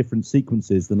directions, in different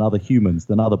sequences than other humans,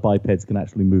 than other bipeds can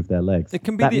actually move their legs. That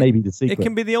may be the secret. It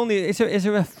can be the only... Is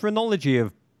there a phrenology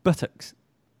of buttocks?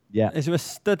 Yeah. Is there a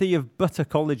study of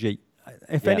buttockology?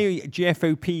 If any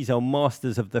GFOPs are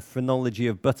masters of the phrenology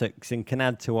of buttocks and can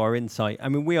add to our insight, I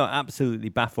mean, we are absolutely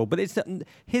baffled. But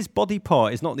his body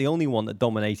part is not the only one that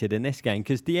dominated in this game,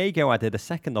 because Diego added a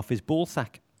second off his ball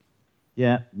sack.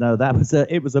 Yeah, no,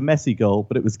 it was a messy goal,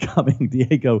 but it was coming.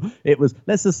 Diego,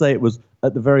 let's just say it was,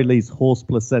 at the very least, horse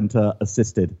placenta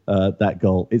assisted, that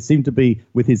goal. It seemed to be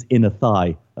with his inner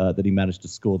thigh that he managed to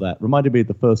score that. Reminded me of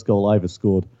the first goal I ever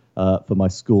scored for my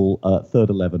school, third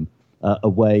 11,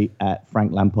 away at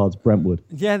Frank Lampard's Brentwood.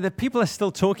 Yeah, the people are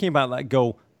still talking about that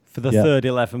goal for the third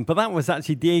 11, but that was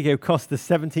actually Diego Costa's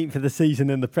 17th of the season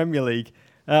in the Premier League.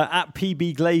 At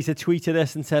PB Glazer tweeted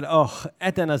us and said,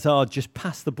 Eden Hazard just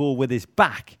passed the ball with his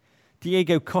back.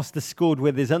 Diego Costa scored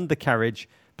with his undercarriage.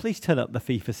 Please turn up the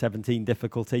FIFA 17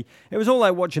 difficulty. It was all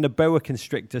like watching a boa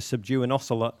constrictor subdue an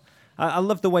ocelot. I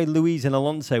love the way Luiz and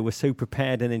Alonso were so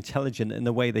prepared and intelligent in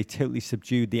the way they totally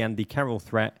subdued the Andy Carroll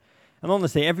threat. And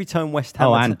honestly, every time West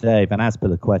Ham... and Dave and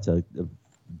Azpilicueta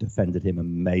defended him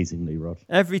amazingly, Rod.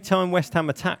 Every time West Ham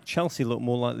attacked, Chelsea looked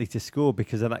more likely to score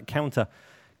because of that counter.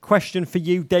 Question for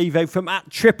you, Davo, from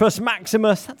 @Trippus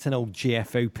Maximus. That's an old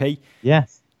GFOP.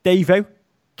 Yes. Davo,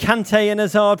 Kante and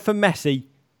Hazard for Messi.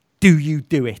 Do you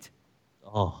do it?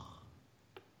 Oh.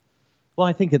 Well,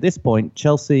 I think at this point,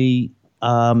 Chelsea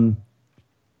are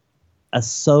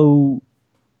so...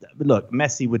 Look,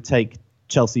 Messi would take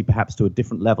Chelsea perhaps to a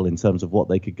different level in terms of what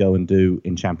they could go and do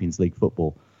in Champions League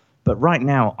football. But right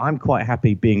now, I'm quite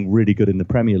happy being really good in the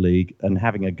Premier League and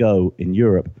having a go in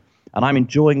Europe. And I'm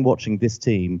enjoying watching this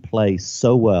team play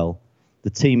so well. The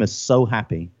team is so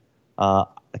happy.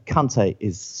 Kante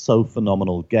is so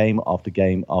phenomenal, game after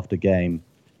game after game.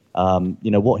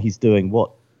 What he's doing,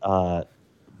 what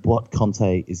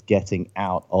Conte is getting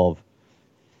out of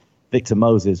Victor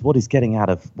Moses, what he's getting out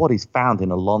of what he's found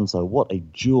in Alonso, what a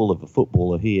jewel of a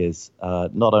footballer he is,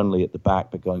 not only at the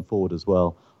back, but going forward as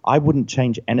well. I wouldn't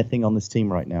change anything on this team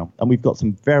right now. And we've got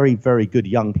some very, very good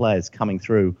young players coming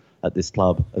through at this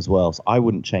club as well, so I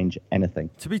wouldn't change anything.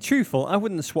 To be truthful, I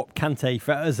wouldn't swap Kante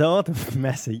for Hazard and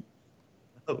Messi.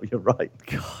 Oh, you're right.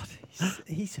 God,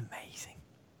 he's amazing.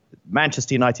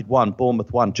 Manchester United won,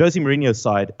 Bournemouth won. Jose Mourinho's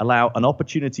side allow an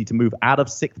opportunity to move out of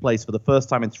 6th place for the first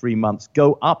time in 3 months,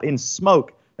 go up in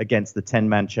smoke against the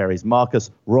 10-man Cherries.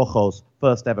 Marcus Rojo's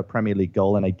first ever Premier League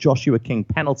goal and a Joshua King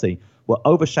penalty were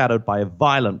overshadowed by a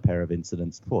violent pair of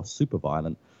incidents, super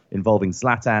violent, involving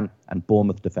Zlatan and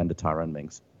Bournemouth defender Tyrone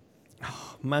Mings.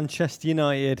 Oh, Manchester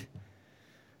United,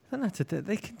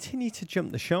 they continue to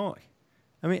jump the shark.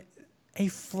 I mean, a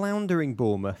floundering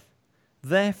Bournemouth,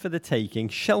 there for the taking,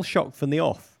 shell-shocked from the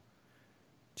off.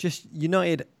 Just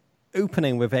United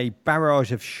opening with a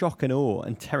barrage of shock and awe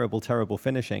and terrible, terrible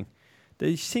finishing.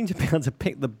 They seem to be able to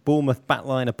pick the Bournemouth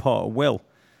backline apart at will.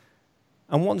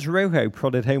 And once Rojo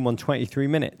prodded home on 23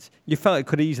 minutes, you felt it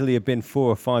could easily have been 4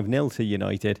 or 5-0 to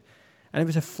United. And it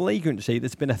was a flagrancy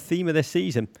that's been a theme of this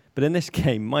season. But in this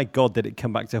game, my God, did it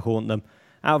come back to haunt them.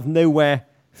 Out of nowhere,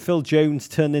 Phil Jones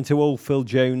turned into old Phil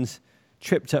Jones,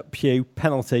 tripped up Pew,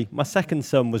 penalty. My second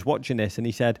son was watching this and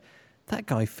he said, that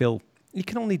guy, Phil, he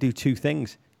can only do 2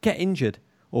 things, get injured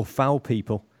or foul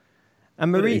people.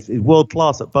 And He's world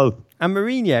class at both. And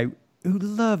Mourinho, who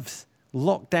loves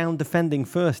lockdown defending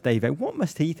first, Davo, what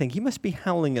must he think? He must be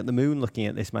howling at the moon looking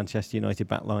at this Manchester United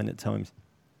back line at times.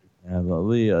 Yeah, well,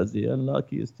 we are the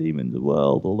unluckiest team in the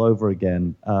world all over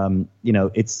again.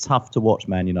 It's tough to watch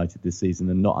Man United this season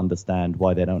and not understand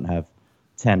why they don't have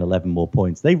 10, 11 more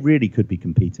points. They really could be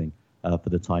competing for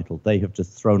the title. They have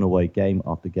just thrown away game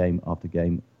after game after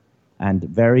game, and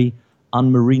very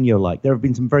un-Mourinho-like. There have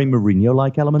been some very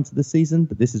Mourinho-like elements of this season,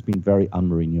 but this has been very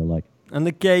un-Mourinho-like. And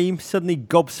the game, suddenly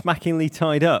gobsmackingly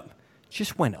tied up,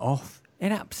 just went off.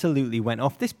 It absolutely went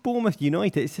off. This Bournemouth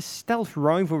United, it's a stealth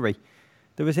rivalry.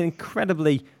 There was an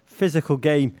incredibly physical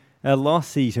game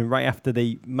last season right after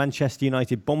the Manchester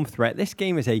United bomb threat. This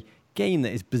game is a game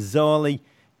that is bizarrely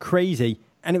crazy,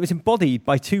 and it was embodied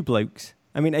by 2 blokes.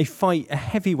 I mean, a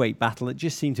heavyweight battle that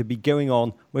just seemed to be going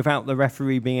on without the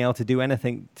referee being able to do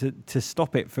anything to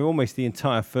stop it for almost the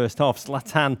entire first half.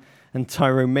 Zlatan and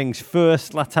Tyrone Mings.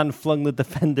 First, Zlatan flung the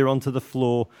defender onto the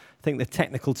floor. I think the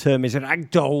technical term is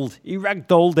ragdolled. He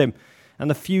ragdolled him. And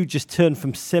the feud just turned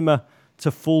from simmer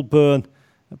to full burn.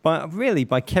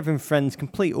 By Kevin Friend's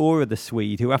complete awe of the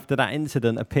Swede, who after that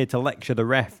incident appeared to lecture the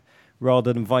ref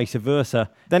rather than vice versa.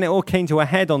 Then it all came to a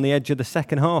head on the edge of the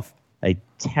second half. A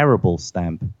terrible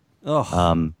stamp.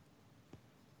 Oh.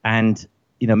 And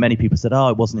many people said,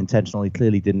 it wasn't intentional. He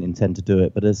clearly didn't intend to do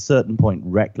it. But at a certain point,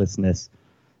 recklessness,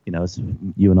 as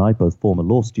you and I, both former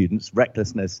law students,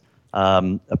 recklessness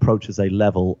approaches a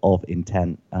level of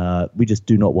intent. We just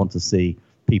do not want to see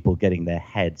people getting their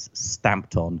heads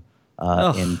stamped on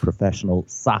in professional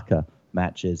soccer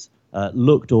matches.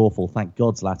 Looked awful. Thank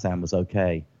God Zlatan was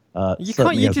okay.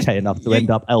 Certainly okay enough to end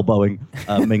up elbowing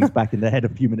Mings back in the head a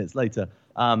few minutes later.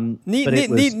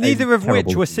 Neither of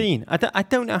which were seen. I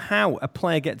don't know how a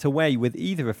player gets away with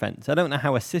either offence. I don't know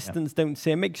how assistants don't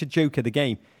see. It makes a joke of the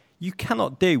game. You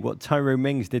cannot do what Tyrone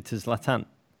Mings did to Zlatan.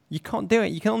 You can't do it.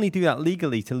 You can only do that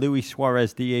legally to Luis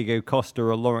Suarez, Diego Costa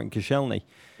or Laurent Koscielny.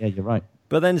 Yeah, you're right.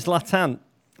 But then Zlatan,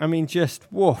 just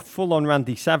full-on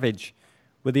Randy Savage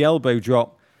with the elbow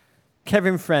drop.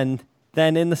 Kevin Friend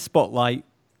then in the spotlight,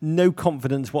 no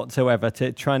confidence whatsoever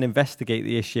to try and investigate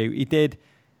the issue. He did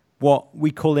what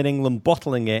we call in England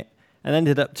bottling it and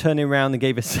ended up turning around and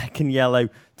gave a second yellow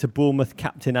to Bournemouth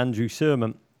captain Andrew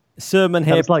Surman. Surman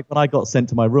here. It's like when I got sent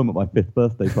to my room at my 5th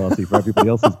birthday party for everybody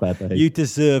else's bad behaviour. You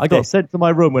deserved it. I got sent to my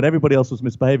room when everybody else was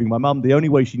misbehaving. My mum, the only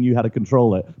way she knew how to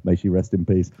control it, may she rest in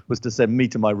peace, was to send me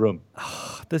to my room.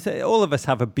 All of us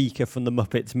have a beaker from the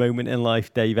Muppets moment in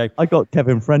life, Davo. I got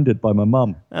Kevin Friended by my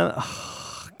mum.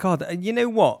 God, you know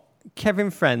what?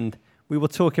 Kevin Friend, we will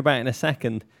talk about in a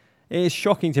second. It is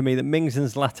shocking to me that Mings and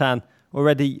Zlatan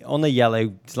already on a yellow.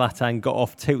 Zlatan got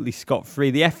off totally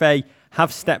scot-free. The FA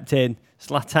have stepped in.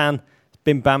 Zlatan has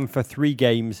been banned for 3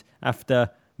 games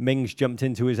after Mings jumped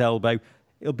into his elbow.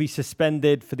 He'll be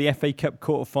suspended for the FA Cup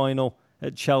quarter-final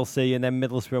at Chelsea and then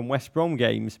Middlesbrough and West Brom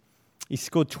games. He's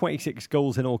scored 26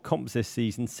 goals in all comps this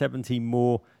season, 17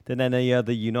 more than any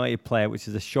other United player, which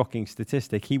is a shocking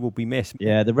statistic. He will be missed.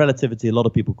 Yeah, the relativity, a lot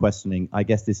of people questioning. I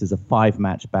guess this is a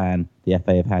 5-match ban the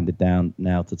FA have handed down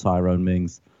now to Tyrone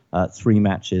Mings. 3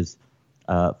 matches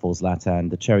for Zlatan.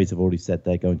 The Cherries have already said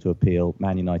they're going to appeal.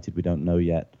 Man United, we don't know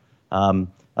yet. A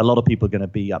lot of people are going to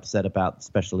be upset about,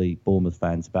 especially Bournemouth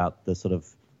fans, about they're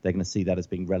going to see that as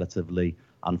being relatively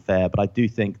unfair. But I do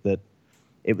think that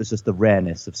it was just the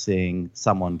rareness of seeing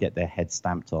someone get their head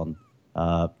stamped on,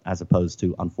 as opposed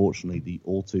to, unfortunately, the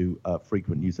all too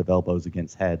frequent use of elbows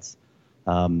against heads.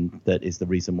 That is the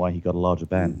reason why he got a larger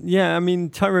ban. Yeah,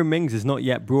 Tyrone Mings has not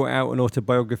yet brought out an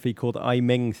autobiography called I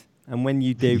Mings. And when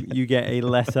you do, you get a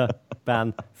lesser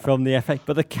ban from the FA.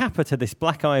 But the capper to this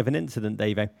black eye of an incident,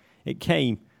 Davo, it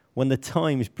came when the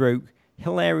Times broke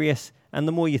hilarious, and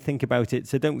the more you think about it,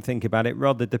 so don't think about it,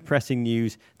 rather depressing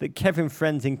news that Kevin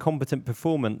Friend's incompetent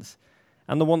performance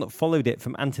and the one that followed it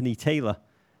from Anthony Taylor,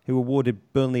 who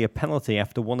awarded Burnley a penalty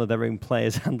after one of their own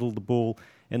players handled the ball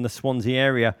in the Swansea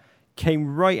area,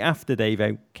 came right after,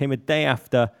 Davo, came a day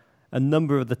after a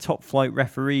number of the top-flight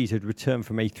referees had returned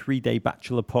from a 3-day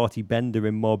bachelor party bender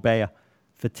in Marbella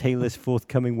for Taylor's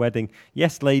forthcoming wedding.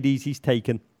 Yes, ladies, he's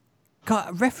taken.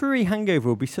 God, a referee hangover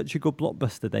would be such a good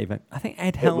blockbuster, Davo. I think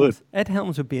Ed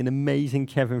Helms would be an amazing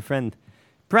Kevin Friend.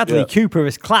 Bradley Cooper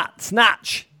as Clat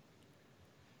Snatch.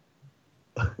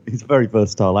 He's a very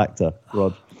versatile actor,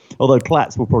 Rod. Although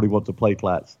Clats will probably want to play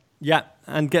Clats. Yeah,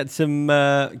 and get some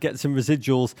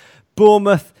residuals.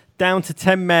 Bournemouth down to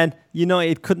 10 men.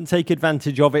 United couldn't take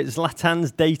advantage of it.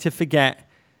 Zlatan's day to forget.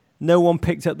 No one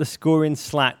picked up the scoring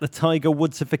slack. The Tiger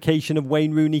Woodsification of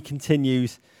Wayne Rooney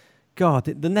continues. God,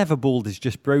 the Neverboard is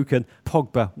just broken.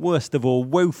 Pogba, worst of all,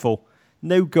 woeful.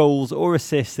 No goals or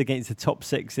assists against the top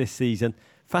 6 this season.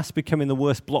 Fast becoming the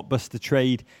worst blockbuster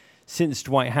trade since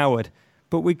Dwight Howard.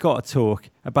 But we've got to talk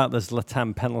about the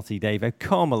Zlatan penalty, Davo.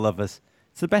 Karma lovers.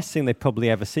 It's the best thing they've probably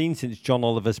ever seen since John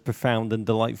Oliver's profound and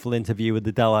delightful interview with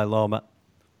the Dalai Lama.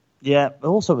 Yeah,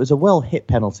 also it was a well-hit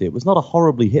penalty. It was not a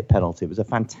horribly hit penalty. It was a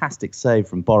fantastic save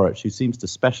from Boric, who seems to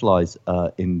specialise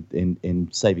in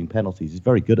saving penalties. He's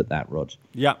very good at that, Rog.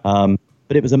 Yeah.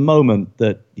 But it was a moment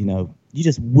that, you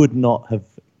just would not have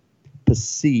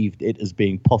perceived it as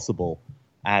being possible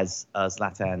as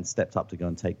Zlatan stepped up to go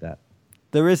and take that.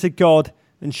 There is a God,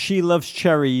 and she loves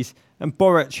cherries. And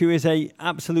Boric, who is an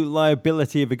absolute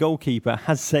liability of a goalkeeper,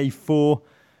 has saved 4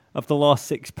 of the last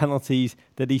 6 penalties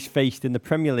that he's faced in the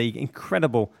Premier League.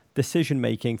 Incredible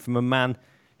decision-making from a man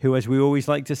who, as we always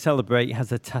like to celebrate,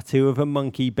 has a tattoo of a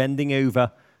monkey bending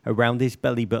over around his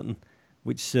belly button,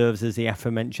 which serves as the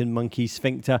aforementioned monkey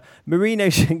sphincter.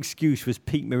 Mourinho's excuse was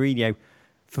Pete Mourinho.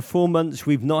 For 4 months,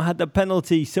 we've not had the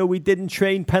penalty, so we didn't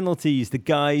train penalties. The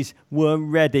guys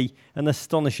weren't ready. An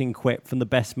astonishing quip from the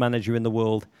best manager in the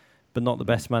world, but not the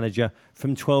best manager,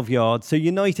 from 12 yards. So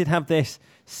United have this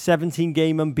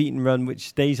 17-game unbeaten run, which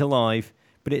stays alive,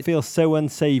 but it feels so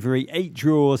unsavoury. 8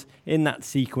 draws in that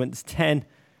sequence, 10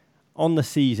 on the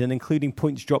season, including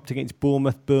points dropped against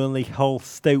Bournemouth, Burnley, Hull,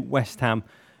 Stoke, West Ham.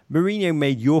 Mourinho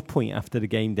made your point after the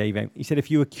game, Davo. He said if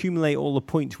you accumulate all the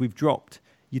points we've dropped,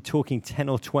 you're talking 10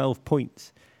 or 12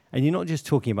 points. And you're not just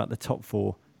talking about the top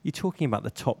 4, you're talking about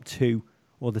the top 2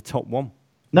 or the top 1.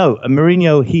 No,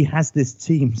 Mourinho, he has this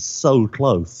team so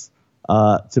close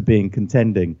to being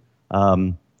contending.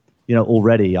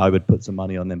 Already I would put some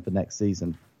money on them for next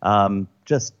season.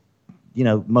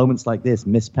 Moments like this,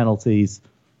 missed penalties,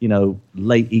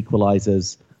 late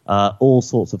equalizers, all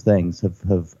sorts of things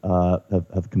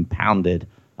have compounded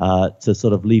to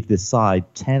sort of leave this side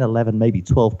 10, 11, maybe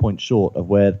 12 points short of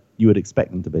where you would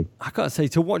expect them to be. I got to say,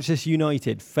 to watch this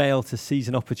United fail to seize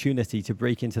an opportunity to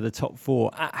break into the top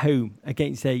 4 at home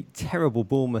against a terrible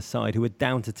Bournemouth side who were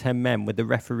down to 10 men with the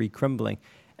referee crumbling.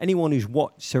 Anyone who's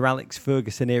watched Sir Alex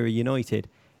Ferguson era United,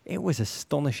 it was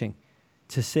astonishing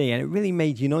to see, and it really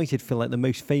made United feel like the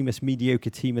most famous mediocre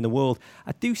team in the world.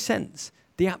 I do sense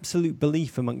the absolute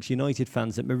belief amongst United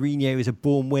fans that Mourinho is a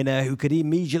born winner who could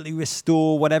immediately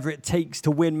restore whatever it takes to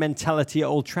win mentality at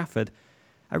Old Trafford.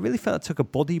 I really felt it took a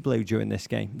body blow during this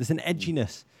game. There's an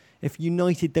edginess. If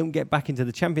United don't get back into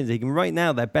the Champions League, and right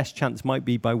now their best chance might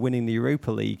be by winning the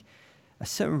Europa League, a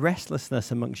certain restlessness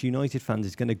amongst United fans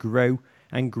is going to grow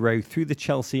and grow through the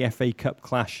Chelsea FA Cup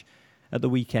clash at the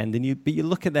weekend. But you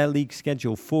look at their league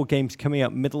schedule, 4 games coming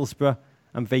up, Middlesbrough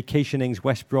and vacationings,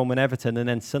 West Brom and Everton, and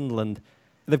then Sunderland.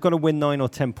 They've got to win 9 or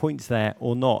 10 points there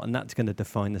or not, and that's going to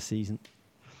define the season.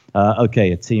 A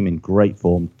team in great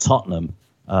form. Tottenham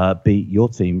beat your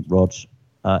team, Rog.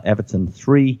 Everton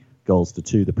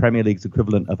 3-2. The Premier League's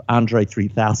equivalent of Andre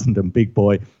 3000 and Big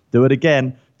Boy do it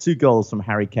again. 2 goals from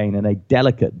Harry Kane and a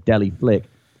delicate deli flick.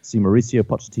 See Mauricio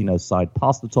Pochettino's side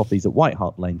past the Toffees at White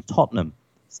Hart Lane. Tottenham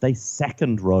stay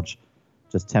second, Rog.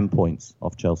 Just 10 points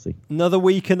off Chelsea. Another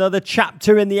week, another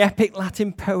chapter in the epic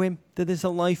Latin poem that is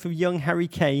the life of young Harry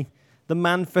Kane, the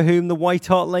man for whom the White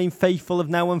Hart Lane faithful have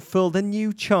now unfurled a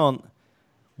new chant.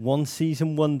 One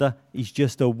season wonder. He's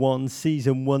just a one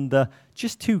season wonder.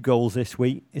 Just 2 goals this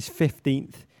week. His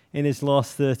 15th in his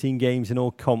last 13 games in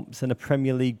all comps and a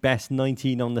Premier League best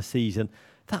 19 on the season.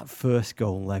 That first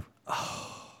goal, though. Oh.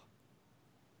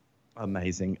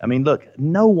 Amazing. I mean, look,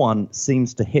 no one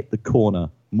seems to hit the corner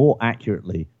more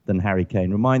accurately than Harry Kane.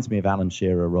 Reminds me of Alan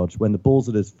Shearer, Rog. When the ball's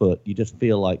at his foot, you just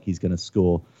feel like he's going to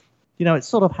score. It's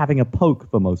sort of having a poke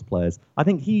for most players. I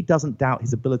think he doesn't doubt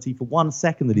his ability for 1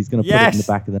 second that he's going to put it in the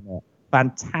back of the net.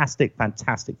 Fantastic,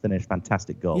 fantastic finish,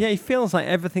 fantastic goal. Yeah, he feels like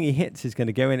everything he hits is going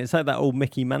to go in. It's like that old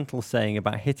Mickey Mantle saying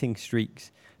about hitting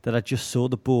streaks, that I just saw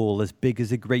the ball as big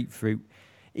as a grapefruit.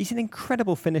 He's an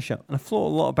incredible finisher, and I thought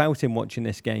a lot about him watching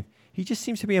this game. He just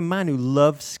seems to be a man who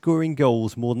loves scoring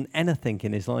goals more than anything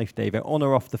in his life, David, on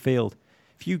or off the field.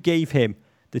 If you gave him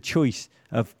the choice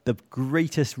of the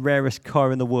greatest, rarest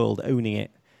car in the world, owning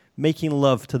it, making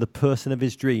love to the person of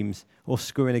his dreams, or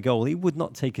scoring a goal, he would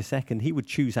not take a second. He would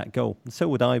choose that goal. And so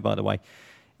would I, by the way.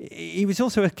 He was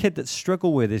also a kid that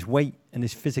struggled with his weight and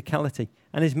his physicality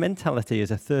and his mentality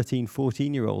as a 13,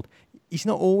 14-year-old. He's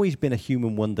not always been a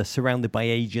human wonder, surrounded by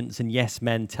agents and yes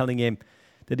men telling him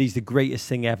that he's the greatest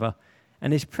thing ever.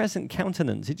 And his present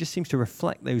countenance, it just seems to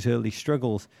reflect those early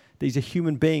struggles. That he's a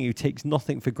human being who takes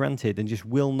nothing for granted and just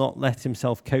will not let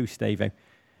himself coast, Davo.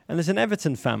 And as an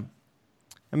Everton fan,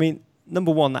 I mean,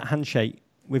 number one, that handshake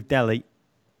with Delhi,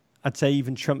 I'd say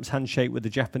even Trump's handshake with the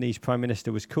Japanese Prime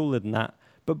Minister was cooler than that.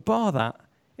 But bar that,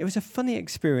 it was a funny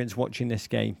experience watching this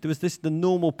game. There was the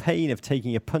normal pain of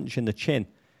taking a punch in the chin.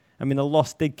 I mean, the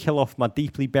loss did kill off my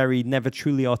deeply buried, never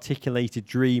truly articulated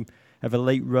dream of a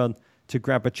late run to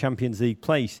grab a Champions League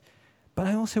place. But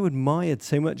I also admired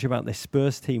so much about this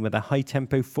Spurs team with their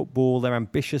high-tempo football, their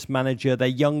ambitious manager, their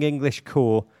young English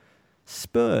core.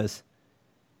 Spurs,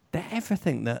 they're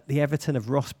everything that the Everton of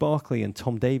Ross Barkley and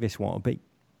Tom Davis want to be.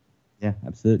 Yeah,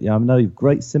 absolutely. I know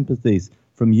great sympathies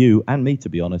from you and me, to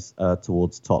be honest,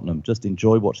 towards Tottenham. Just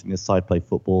enjoy watching this side play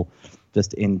football.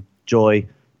 Just enjoy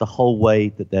the whole way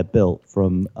that they're built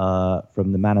from the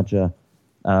manager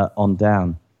on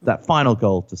down. That final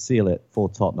goal to seal it for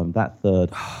Tottenham, that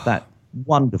third, that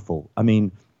wonderful. I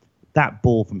mean, that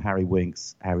ball from Harry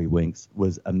Winks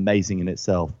was amazing in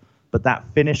itself. But that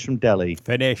finish from Delhi,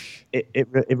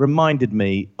 it reminded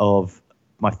me of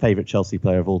my favourite Chelsea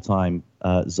player of all time,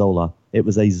 Zola. It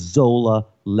was a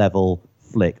Zola-level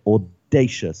flick.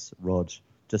 Audacious, Rog.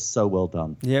 Just so well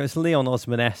done. Yeah, it was Leon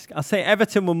Osman-esque. I'll say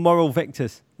Everton were moral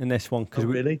victors in this one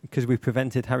because we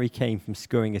prevented Harry Kane from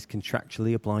scoring his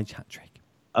contractually obliged hat-trick.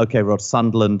 Okay, Rod.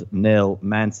 Sunderland 0,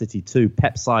 Man City 2.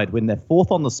 Pep side win their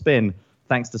 4th on the spin,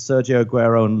 thanks to Sergio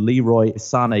Aguero and Leroy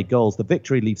Sané goals. The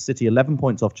victory leaves City 11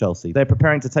 points off Chelsea. They're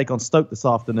preparing to take on Stoke this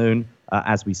afternoon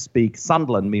as we speak.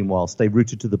 Sunderland, meanwhile, stay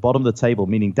rooted to the bottom of the table,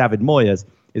 meaning David Moyes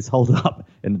is holed up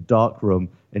in a dark room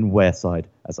in Wareside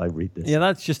as I read this. Yeah,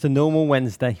 that's just a normal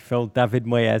Wednesday for old David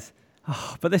Moyes.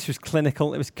 Oh, but this was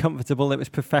clinical, it was comfortable, it was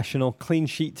professional, clean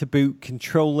sheet to boot,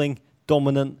 controlling,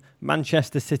 dominant,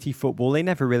 Manchester City football. They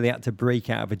never really had to break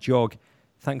out of a jog,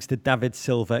 thanks to David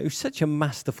Silva, who's such a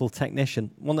masterful technician.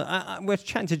 We're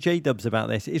chatting to J-Dubs about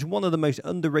this. It's one of the most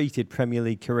underrated Premier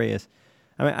League careers.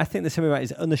 I mean, I think there's something about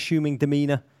his unassuming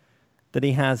demeanour that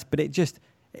he has, but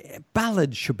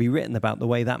ballads should be written about the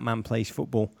way that man plays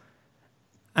football.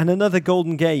 And another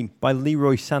golden game by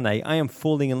Leroy Sané. I am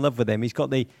falling in love with him. He's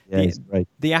got the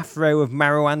afro of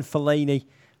Marouane Fellaini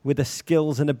with the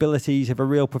skills and abilities of a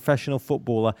real professional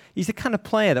footballer. He's the kind of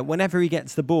player that whenever he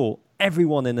gets the ball,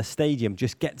 everyone in the stadium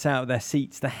just gets out of their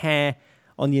seats. The hair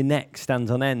on your neck stands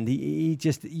on end.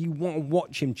 You want to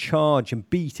watch him charge and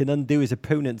beat and undo his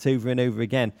opponents over and over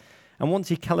again. And once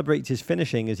he calibrates his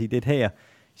finishing, as he did here,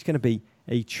 he's going to be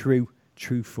a true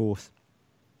force.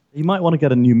 You might want to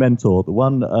get a new mentor. The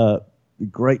one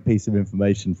great piece of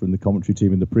information from the commentary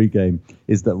team in the pre-game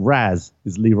is that Raz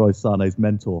is Leroy Sané's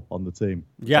mentor on the team,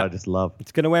 which I just love.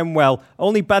 It's going to end well.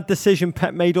 Only bad decision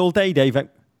Pep made all day, Dave.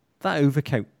 That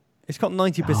overcoat. It's got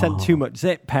 90% too much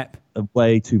zip, Pep.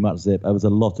 Way too much zip. There was a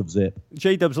lot of zip.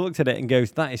 J-Dubs looked at it and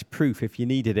goes, that is proof, if you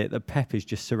needed it, that Pep is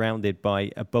just surrounded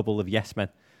by a bubble of yes-men.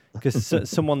 Because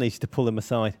someone needs to pull him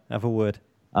aside. Have a word.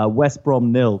 West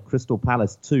Brom 0, Crystal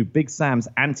Palace 2. Big Sam's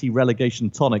anti-relegation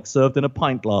tonic, served in a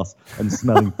pint glass and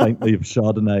smelling faintly of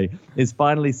Chardonnay, is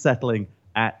finally settling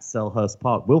at Selhurst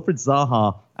Park. Wilfried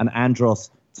Zaha and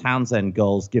Andros Townsend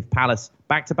goals give Palace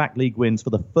back-to-back league wins for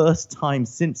the first time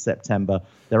since September.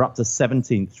 They're up to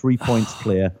 17, 3 points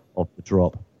clear of the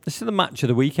drop. This is the match of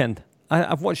the weekend.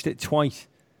 I've watched it twice.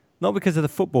 Not because of the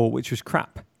football, which was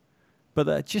crap,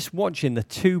 but just watching the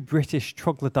two British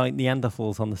troglodyte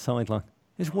Neanderthals on the sideline.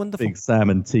 It was wonderful. Big Sam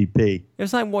and TP. It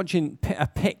was like watching a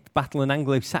Pict battle an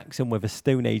Anglo-Saxon with a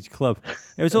Stone Age club.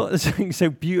 It was something so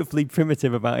beautifully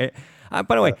primitive about it.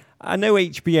 By the way, I know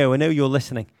HBO, I know you're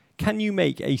listening. Can you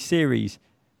make a series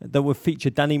that would feature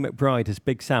Danny McBride as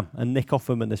Big Sam and Nick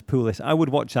Offerman as Pulis? I would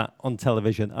watch that on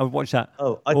television. I would watch that.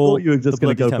 Oh, I thought you were just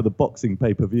going to go for the boxing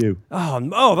pay-per-view.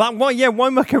 Why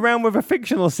muck around with a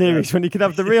fictional series when you could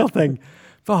have the real thing?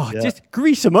 Just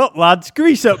grease them up, lads.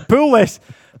 Grease up Pulis.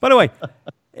 By the way,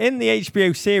 in the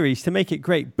HBO series, to make it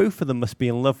great, both of them must be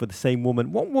in love with the same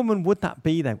woman. What woman would that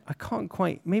be, though? I can't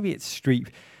quite... Maybe it's Streep.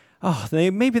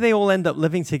 Maybe they all end up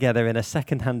living together in a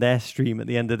second-hand Airstream at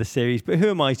the end of the series, but who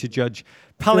am I to judge?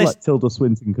 Palace... I feel like Tilda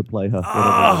Swinton could play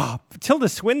her. Tilda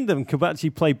Swinton could actually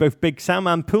play both Big Sam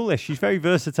and Pulis. She's very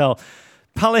versatile.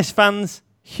 Palace fans,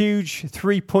 huge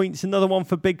 3 points. Another one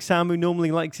for Big Sam, who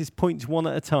normally likes his points one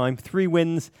at a time. 3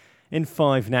 wins in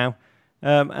 5 now.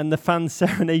 And the fans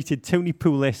serenaded Tony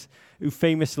Pulis, who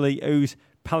famously owes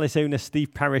Palace owner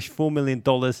Steve Parish $4 million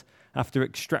after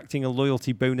extracting a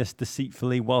loyalty bonus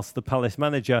deceitfully whilst the Palace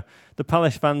manager. The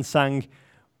Palace fans sang,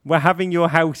 "We're having your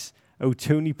house. Oh,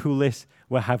 Tony Pulis,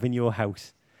 we're having your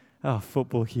house." Oh,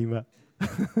 football humour.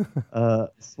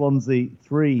 Swansea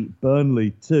 3,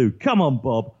 Burnley 2. Come on,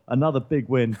 Bob. Another big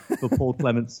win for Paul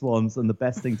Clement's Swans, and the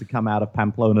best thing to come out of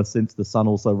Pamplona since the sun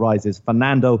also rises.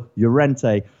 Fernando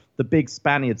Llorente, the big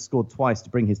Spaniard, scored twice to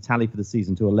bring his tally for the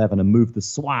season to 11 and move the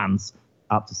Swans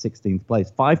up to 16th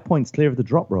place. 5 points clear of the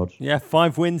drop, Rog. Yeah,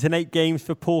 5 wins in 8 games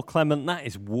for Paul Clement. That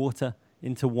is water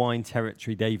into wine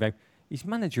territory, Davo. He's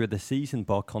manager of the season,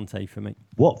 Bar Conte, for me.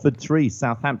 Watford 3,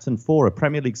 Southampton 4. A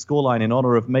Premier League scoreline in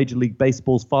honour of Major League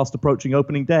Baseball's fast-approaching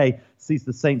opening day sees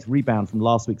the Saints rebound from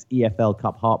last week's EFL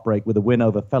Cup heartbreak with a win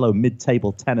over fellow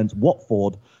mid-table tenants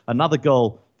Watford. Another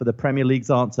goal for the Premier League's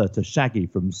answer to Shaggy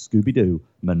from Scooby-Doo,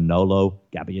 Manolo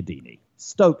Gabbiadini.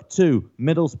 Stoke 2,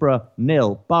 Middlesbrough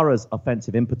 0. Borough's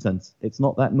offensive impotence, it's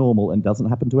not that normal and doesn't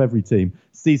happen to every team,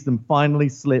 sees them finally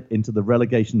slip into the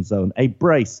relegation zone. A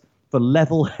brace for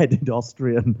level-headed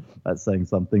Austrian, that's saying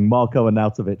something, Marko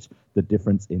Arnautovic, the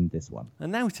difference in this one.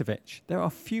 Arnautovic, there are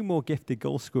few more gifted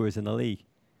goal scorers in the league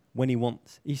when he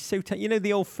wants. He's so... you know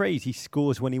the old phrase, he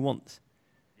scores when he wants?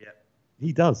 Yeah.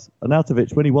 He does.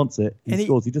 Arnautovic, when he wants it, he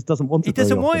scores. He just doesn't want it He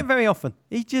doesn't want it very often.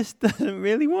 He just doesn't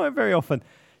really want it very often.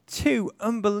 2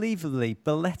 unbelievably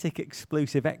balletic,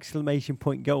 explosive exclamation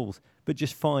point goals, but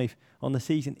just 5 on the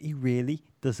season. He really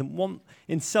doesn't want.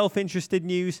 In self-interested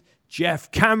news,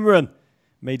 Jeff Cameron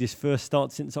made his first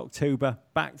start since October,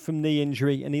 back from knee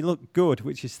injury, and he looked good,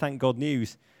 which is thank God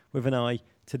news, with an eye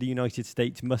to the United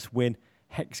States must-win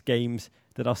Hex games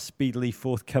that are speedily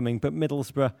forthcoming. But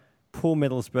Middlesbrough Poor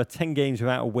Middlesbrough, 10 games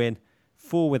without a win,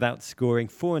 4 without scoring,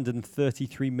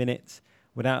 433 minutes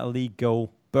without a league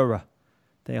goal. Borough,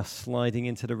 they are sliding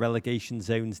into the relegation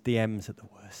zone's DMs at the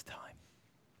worst time.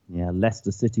 Yeah,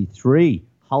 Leicester City 3,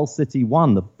 Hull City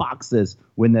 1. The Foxes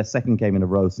win their second game in a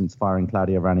row since firing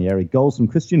Claudio Ranieri. Goals from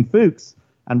Christian Fuchs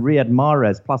and Riyad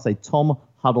Mahrez, plus a Tom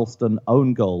Huddleston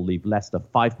own goal, leave Leicester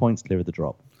 5 points clear of the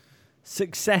drop.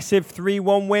 Successive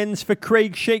 3-1 wins for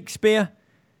Craig Shakespeare,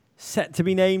 set to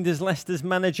be named as Leicester's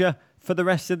manager for the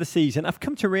rest of the season. I've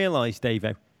come to realise,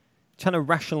 Davo, trying to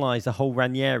rationalise the whole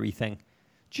Ranieri thing,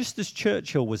 just as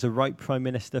Churchill was a right Prime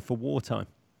Minister for wartime,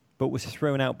 but was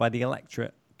thrown out by the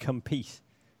electorate come peace.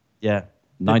 Yeah,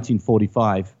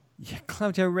 1945. Yeah,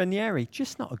 Claudio Ranieri,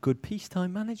 just not a good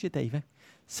peacetime manager, Davo.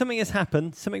 Something has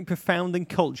happened, something profound and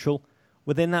cultural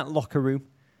within that locker room.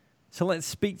 So let's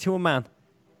speak to a man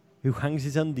who hangs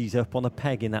his undies up on a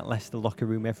peg in that Leicester locker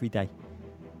room every day.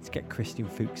 Let's get Christian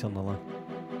Fuchs on the line.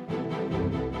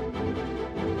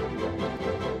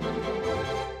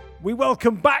 We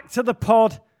welcome back to the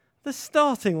pod the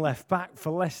starting left-back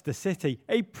for Leicester City,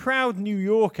 a proud New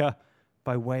Yorker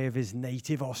by way of his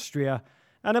native Austria,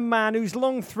 and a man whose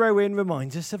long throw-in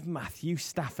reminds us of Matthew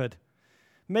Stafford.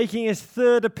 Making his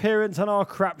third appearance on our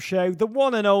crap show, the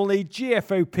one and only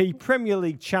GFOP Premier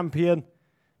League champion,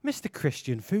 Mr.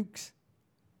 Christian Fuchs.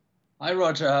 Hi,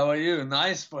 Roger. How are you?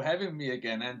 Nice for having me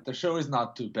again. And the show is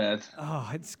not too bad.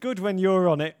 Oh, it's good when you're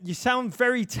on it. You sound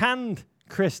very tanned,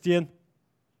 Christian.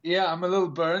 Yeah, I'm a little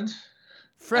burned.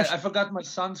 Fresh. I forgot my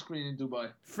sunscreen in Dubai.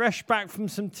 Fresh back from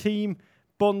some team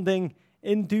bonding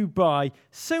in Dubai.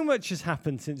 So much has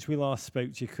happened since we last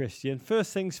spoke to you, Christian.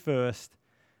 First things first.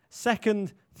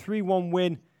 Second 3-1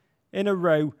 win in a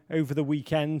row over the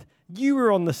weekend. You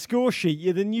were on the score sheet.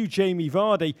 You're the new Jamie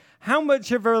Vardy. How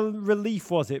much of a relief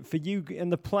was it for you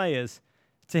and the players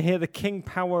to hear the King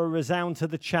Power resound to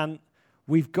the chant,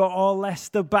 "We've got our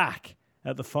Leicester back,"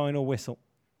 at the final whistle?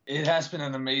 It has been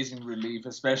an amazing relief,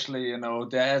 especially,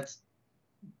 that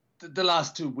the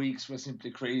last 2 weeks were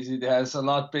simply crazy. There has a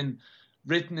lot been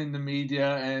written in the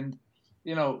media and,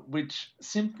 which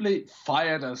simply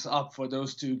fired us up for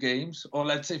those 2 games, or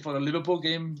let's say for the Liverpool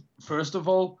game, first of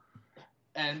all.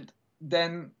 And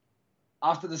then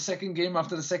after the second game,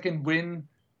 after the second win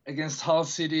against Hull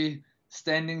City,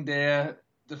 standing there,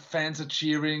 the fans are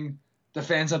cheering, the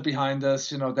fans are behind us,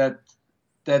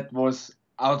 that was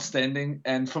outstanding.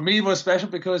 And for me, it was special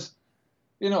because,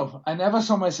 I never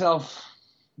saw myself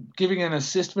giving an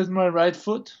assist with my right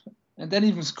foot and then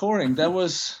even scoring. That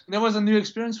was a new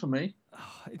experience for me.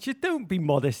 Just don't be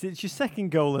modest. It's your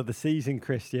second goal of the season,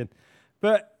 Christian.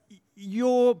 But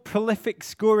your prolific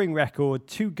scoring record,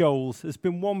 2 goals, has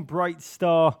been one bright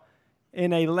star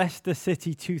in a Leicester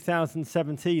City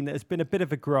 2017 that has been a bit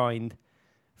of a grind.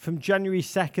 From January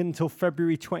 2nd till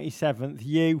February 27th,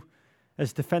 you,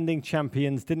 as defending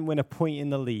champions, didn't win a point in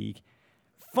the league.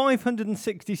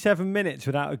 567 minutes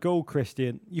without a goal,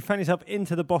 Christian. You found yourself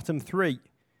into the bottom 3.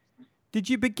 Did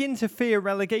you begin to fear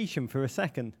relegation for a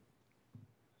second?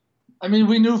 I mean,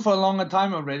 we knew for a longer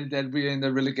time already that we are in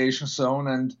the relegation zone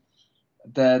and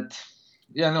that,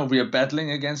 we are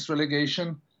battling against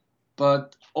relegation,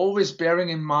 but always bearing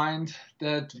in mind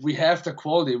that we have the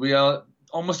quality. We are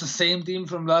almost the same team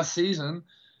from last season,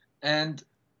 and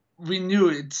we knew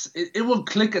it will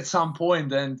click at some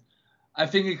point, and I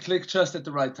think it clicked just at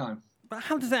the right time. But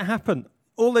how does that happen?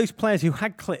 All those players who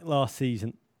had clicked last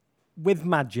season with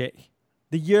magic,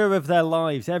 the year of their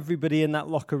lives, everybody in that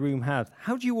locker room had.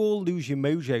 How do you all lose your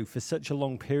mojo for such a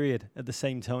long period at the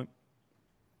same time?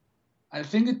 I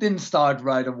think it didn't start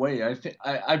right away.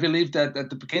 I believe that at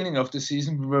the beginning of the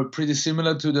season we were pretty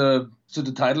similar to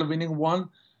the title-winning one.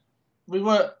 We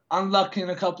were unlucky in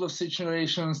a couple of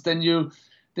situations. Then you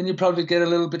probably get a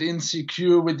little bit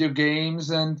insecure with your games,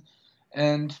 and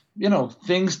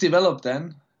things develop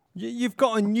then. You've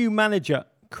got a new manager,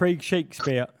 Craig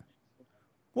Shakespeare.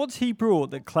 What's he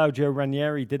brought that Claudio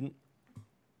Ranieri didn't?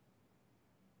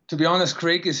 To be honest,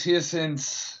 Craig is here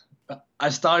since I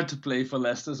started to play for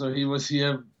Leicester, so he was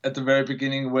here at the very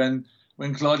beginning when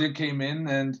Claudio came in,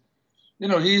 and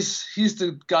he's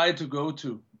the guy to go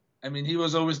to. I mean, he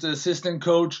was always the assistant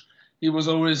coach. He was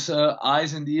always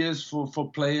eyes and ears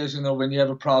for players. When you have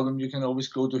a problem, you can always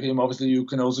go to him. Obviously, you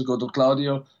can also go to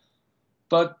Claudio.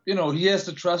 But, he has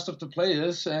the trust of the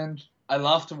players, and I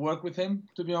love to work with him,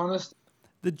 to be honest.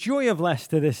 The joy of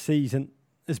Leicester this season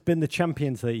has been the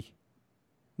Champions League.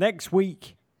 Next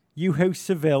week, you host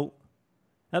Seville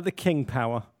at the King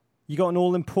Power. You got an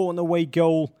all-important away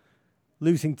goal,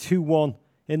 losing 2-1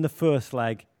 in the first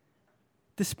leg.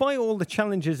 Despite all the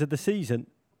challenges of the season,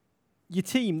 your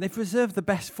team, they've reserved the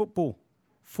best football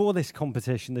for this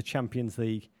competition, the Champions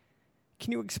League.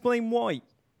 Can you explain why?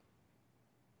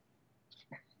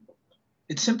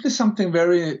 It's simply something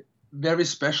very, very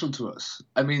special to us.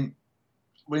 I mean,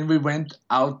 when we went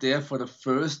out there for the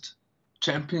first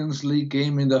Champions League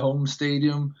game in the home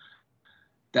stadium,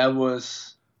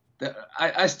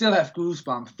 I still have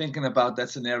goosebumps thinking about that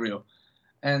scenario.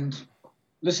 And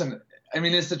listen, I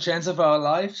mean, it's the chance of our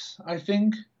lives, I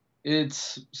think.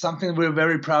 It's something we're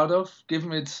very proud of,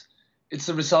 given it's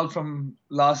the result from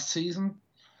last season.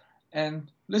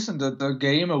 And listen, the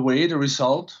game away, the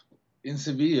result in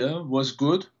Sevilla was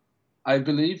good, I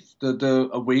believe. The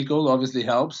away goal obviously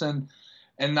helps. And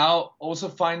now also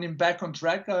finding back on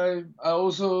track, I'm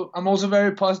also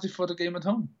very positive for the game at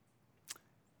home.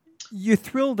 You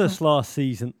thrilled us last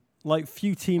season like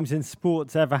few teams in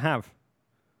sports ever have.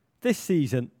 This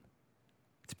season,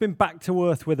 it's been back to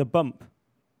earth with a bump.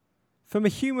 From a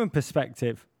human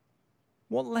perspective,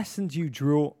 what lessons do you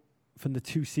draw from the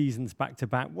 2 seasons back to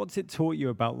back? What's it taught you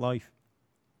about life?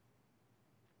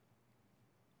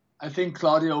 I think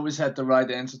Claudio always had the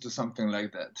right answer to something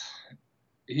like that.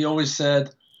 He always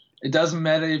said, it doesn't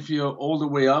matter if you're all the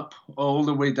way up or all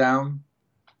the way down.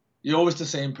 You're always the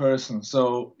same person.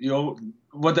 So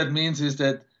what that means is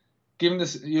that given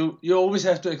this, you always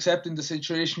have to accept in the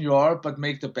situation you are, but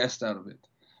make the best out of it.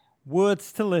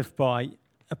 Words to live by.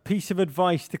 A piece of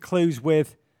advice to close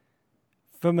with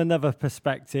from another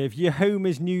perspective. Your home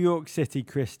is New York City,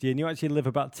 Christian. You actually live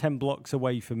about 10 blocks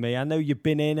away from me. I know you've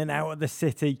been in and out of the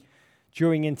city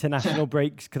during international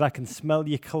breaks because I can smell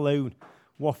your cologne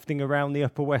wafting around the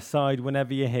Upper West Side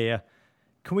whenever you're here.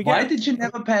 Why did you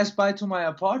never pass by to my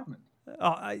apartment?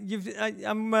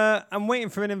 I'm waiting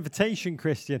for an invitation,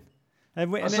 Christian.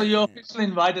 So you're officially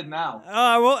invited now.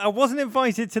 Well, I wasn't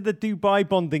invited to the Dubai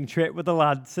bonding trip with the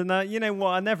lads. And you know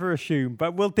what? I never assume,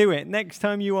 but we'll do it. Next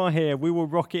time you are here, we will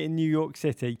rock it in New York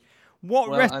City.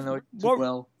 I know you too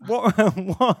well.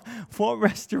 What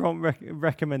restaurant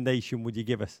recommendation would you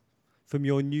give us from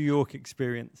your New York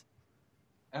experience?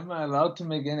 Am I allowed to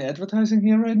make any advertising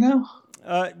here right now?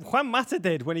 Juan Mata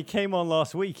did when he came on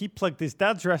last week. He plugged his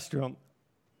dad's restaurant.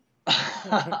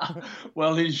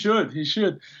 Well, he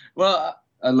should. Well,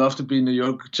 I love to be in New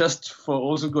York just for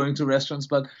also going to restaurants.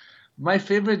 But my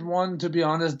favorite one, to be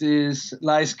honest, is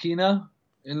La Esquina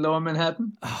in Lower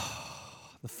Manhattan.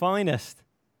 Oh, the finest.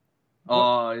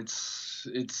 Oh,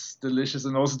 it's delicious.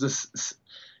 And also this,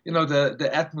 the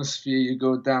atmosphere. You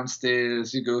go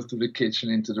downstairs, you go through the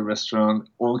kitchen into the restaurant,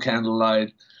 all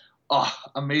candlelight. Oh,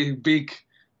 amazing. Big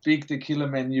tequila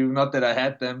menu. Not that I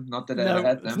had them.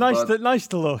 It's nice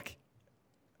to look.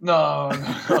 No.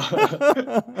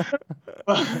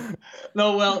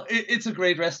 No, well, it's a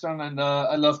great restaurant, and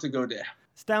I love to go there.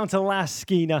 It's down to La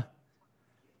Esquina.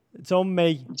 It's on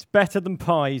me. It's better than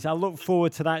pies. I look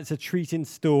forward to that. It's a treat in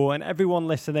store, and everyone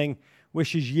listening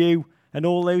wishes you and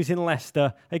all those in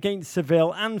Leicester against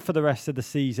Seville and for the rest of the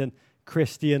season,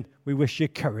 Christian, we wish you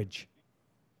courage.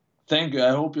 Thank you. I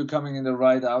hope you're coming in the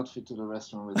right outfit to the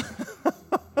restaurant with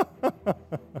me.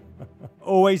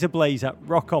 Always a blazer.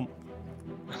 Rock on.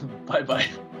 Bye-bye.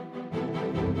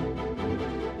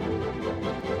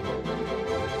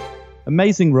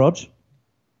 Amazing, Rog.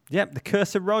 Yep, the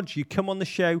curse of Rog. You come on the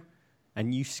show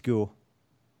and you score.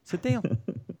 It's a deal.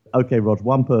 Okay, Rog,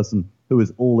 one person who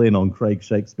is all in on Craig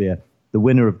Shakespeare, the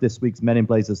winner of this week's Men in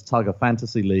Blazers Tugger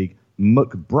Fantasy League,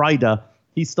 McBrider.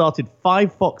 He started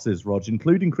 5 Foxes, Rog,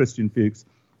 including Christian Fuchs,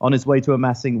 on his way to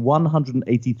amassing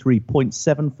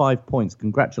 183.75 points.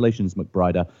 Congratulations,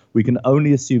 McBrider. We can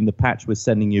only assume the patch we're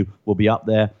sending you will be up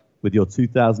there with your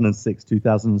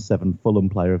 2006-2007 Fulham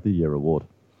Player of the Year award.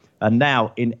 And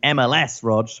now in MLS,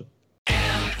 Rog.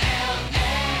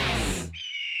 MLS.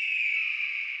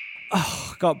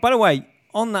 Oh, God. By the way,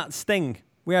 on that sting,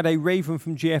 we had a Raven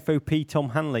from GFOP, Tom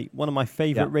Hanley, one of my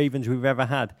favourite Ravens we've ever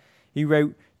had. He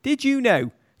wrote, "Did you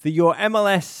know that your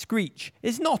MLS Screech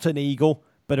is not an eagle,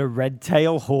 but a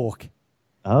red-tailed hawk?"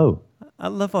 Oh. I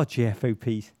love our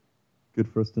GFOPs. Good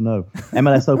for us to know.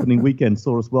 MLS Opening Weekend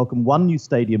saw us welcome 1 new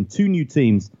stadium, 2 new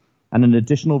teams, and an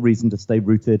additional reason to stay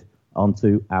rooted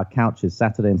onto our couches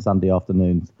Saturday and Sunday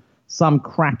afternoons. Some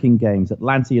cracking games.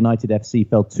 Atlanta United FC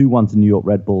fell 2-1 to New York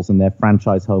Red Bulls in their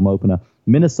franchise home opener.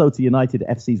 Minnesota United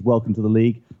FC's welcome to the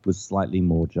league was slightly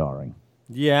more jarring.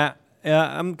 Yeah,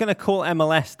 I'm going to call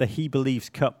MLS the He Believes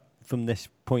Cup from this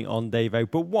point on, Davo.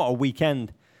 But what a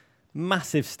weekend.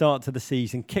 Massive start to the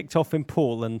season. Kicked off in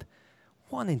Portland.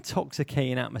 What an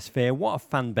intoxicating atmosphere. What a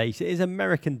fan base. It is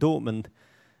American Dortmund.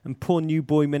 And poor new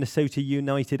boy Minnesota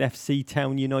United FC,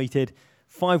 Town United.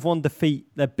 5-1 defeat,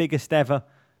 their biggest ever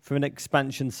for an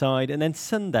expansion side. And then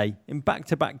Sunday, in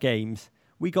back-to-back games,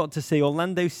 we got to see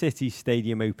Orlando City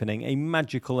Stadium opening, a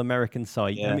magical American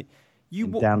sight. Yeah. I mean,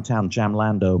 in downtown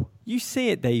Jamlando. You see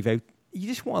it, Davo. You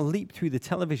just want to leap through the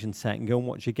television set and go and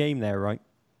watch a game there, right?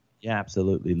 Yeah,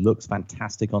 absolutely. Looks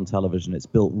fantastic on television. It's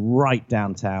built right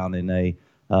downtown in a,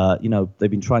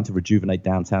 they've been trying to rejuvenate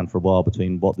downtown for a while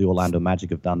between what the Orlando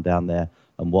Magic have done down there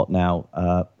and what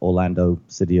now Orlando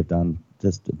City have done.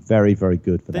 Just very, very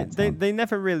good for that town. They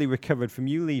never really recovered from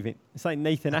you leaving. It's like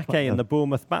Nathan Ake and the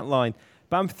Bournemouth backline.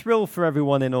 But I'm thrilled for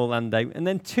everyone in Orlando. And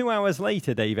then 2 hours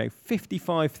later, Davo,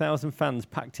 55,000 fans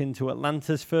packed into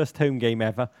Atlanta's first home game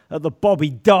ever at the Bobby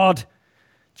Dodd.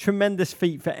 Tremendous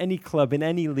feat for any club in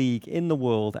any league in the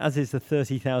world, as is the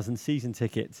 30,000 season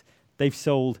tickets they've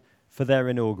sold for their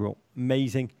inaugural.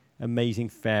 Amazing, amazing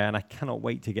fair. And I cannot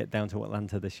wait to get down to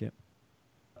Atlanta this year.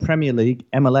 Premier League,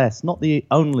 MLS, not the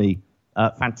only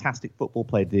fantastic football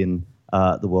played in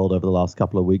the world over the last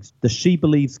couple of weeks. The She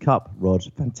Believes Cup, Rog,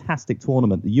 fantastic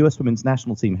tournament. The US women's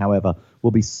national team, however,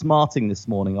 will be smarting this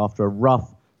morning after a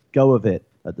rough go of it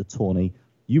at the tourney.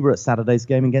 You were at Saturday's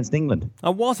game against England.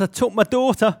 I was. I took my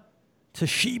daughter to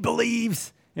She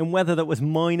Believes in weather that was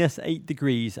 -8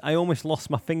 degrees. I almost lost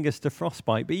my fingers to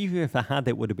frostbite, but even if I had,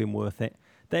 it would have been worth it.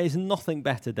 There is nothing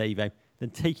better, Davo, than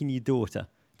taking your daughter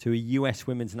to a US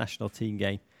women's national team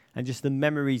game and just the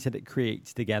memories that it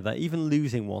creates together, even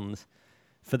losing ones,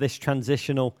 for this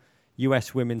transitional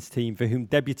US women's team for whom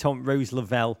debutante Rose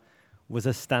Lavelle was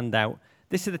a standout.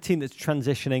 This is a team that's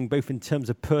transitioning both in terms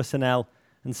of personnel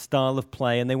and style of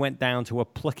play, and they went down to a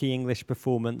plucky English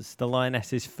performance, the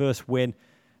Lionesses' first win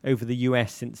over the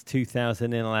US since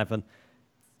 2011.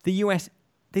 The US,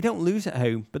 they don't lose at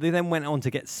home, but they then went on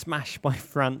to get smashed by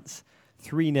France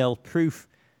 3-0, proof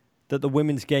that the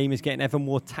women's game is getting ever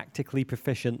more tactically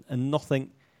proficient and nothing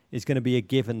is going to be a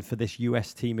given for this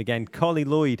US team again. Carly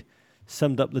Lloyd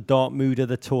summed up the dark mood of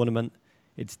the tournament.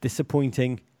 It's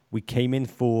disappointing. We came in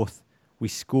fourth. We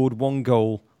scored one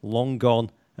goal. Long gone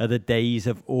are the days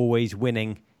of always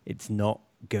winning. It's not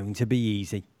going to be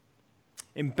easy.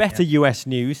 In better US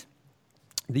news,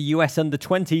 the US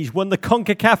Under-20s won the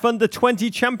CONCACAF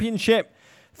Under-20 Championship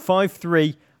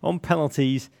 5-3 on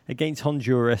penalties against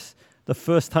Honduras. The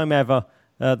first time ever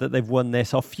that they've won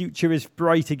this. Our future is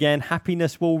bright again.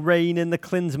 Happiness will reign in the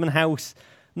Klinsmann house.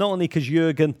 Not only because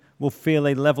Jurgen will feel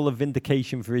a level of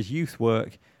vindication for his youth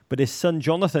work, but his son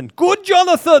Jonathan, good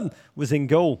Jonathan, was in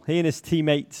goal. He and his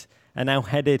teammates are now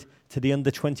headed to the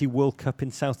Under-20 World Cup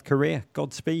in South Korea.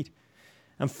 Godspeed.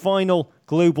 And final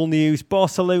global news,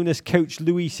 Barcelona's coach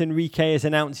Luis Enrique has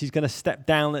announced he's going to step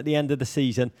down at the end of the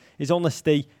season. His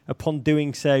honesty upon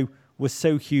doing so was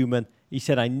so human. He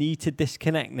said, I need to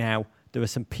disconnect now. There are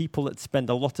some people that spend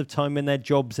a lot of time in their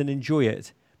jobs and enjoy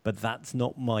it, but that's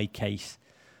not my case.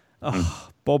 Oh,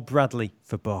 Bob Bradley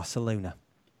for Barcelona.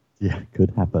 Yeah,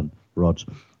 could happen, Rog.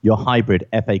 Your hybrid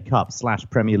FA Cup /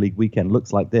 Premier League weekend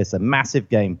looks like this. A massive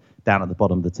game down at the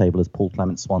bottom of the table as Paul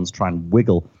Clement Swans try and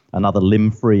wiggle another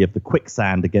limb free of the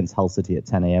quicksand against Hull City at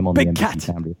 10 a.m. on the NBC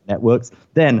Family Networks.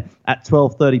 Then at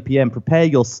 12:30 p.m, prepare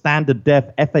your standard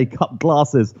def FA Cup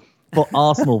glasses for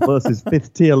Arsenal versus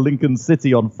fifth-tier Lincoln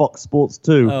City on Fox Sports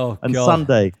 2. Oh, and God.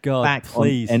 Sunday, God, back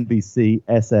please. on NBC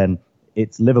SN,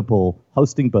 it's Liverpool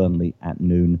hosting Burnley at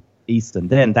noon Eastern.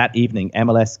 Then that evening,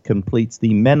 MLS completes the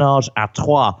ménage à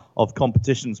trois of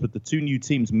competitions with the two new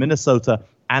teams, Minnesota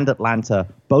and Atlanta,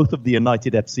 both of the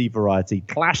United FC variety,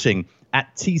 clashing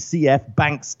at TCF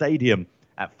Bank Stadium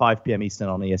at 5 p.m. Eastern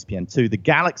on ESPN2. The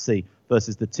Galaxy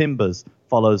versus the Timbers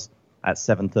follows at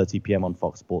 7:30 p.m. on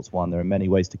Fox Sports 1. There are many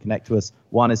ways to connect to us.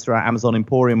 One is through our Amazon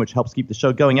Emporium, which helps keep the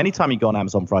show going. Anytime you go on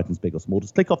Amazon for items big or small,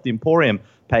 just click off the Emporium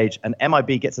page, and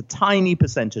MIB gets a tiny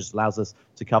percentage that allows us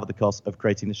to cover the cost of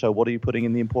creating the show. What are you putting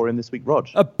in the Emporium this week, Rog?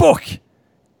 A book!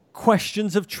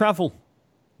 Questions of Travel.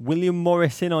 William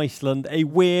Morris in Iceland, a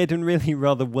weird and really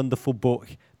rather wonderful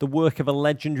book. The work of a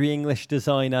legendary English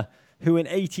designer who in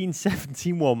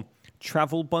 1871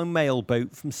 travelled by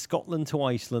mailboat from Scotland to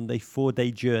Iceland, a 4-day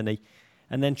journey,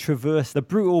 and then traversed the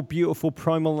brutal, beautiful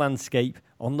primal landscape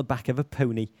on the back of a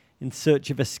pony in search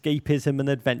of escapism and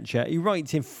adventure. He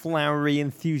writes in flowery,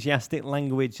 enthusiastic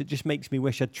language that just makes me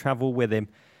wish I'd travel with him.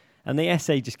 And the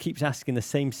essay just keeps asking the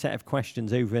same set of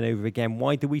questions over and over again.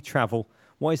 Why do we travel?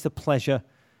 What is the pleasure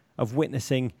of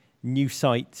witnessing new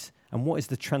sights? And what is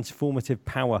the transformative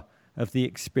power of the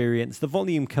experience? The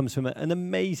volume comes from an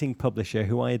amazing publisher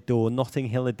who I adore, Notting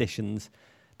Hill Editions.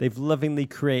 They've lovingly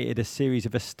created a series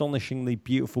of astonishingly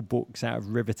beautiful books out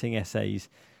of riveting essays.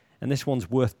 And this one's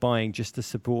worth buying just to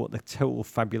support the total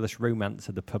fabulous romance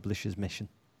of the publisher's mission.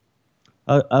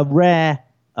 A rare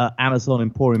Amazon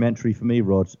Emporium entry for me,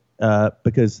 Rod,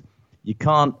 because you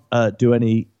can't do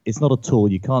any It's not a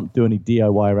tool. You can't do any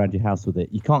DIY around your house with it.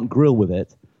 You can't grill with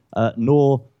it,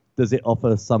 nor does it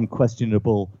offer some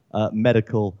questionable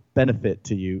medical benefit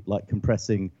to you, like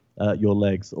compressing your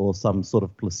legs or some sort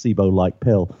of placebo-like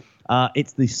pill.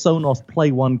 It's the Sonos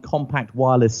Play One compact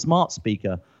wireless smart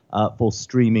speaker for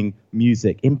streaming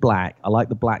music in black. I like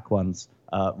the black ones,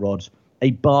 Rog.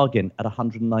 A bargain at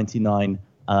 $199.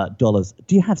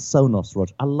 Do you have Sonos, Rog?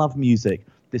 I love music.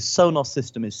 This Sonos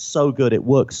system is so good. It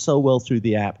works so well through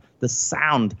the app. The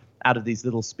sound out of these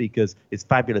little speakers is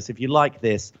fabulous. If you like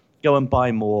this, go and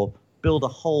buy more. Build a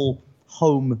whole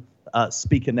home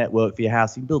speaker network for your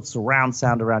house. You can build surround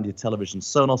sound around your television.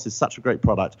 Sonos is such a great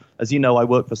product. As you know, I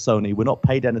work for Sony. We're not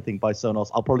paid anything by Sonos.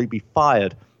 I'll probably be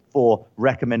fired for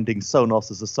recommending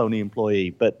Sonos as a Sony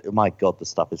employee. But my God, the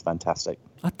stuff is fantastic.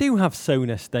 I do have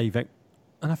Sonos, David,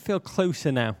 and I feel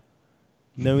closer now,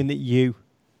 knowing that you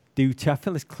do too. I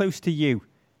feel as close to you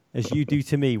as you do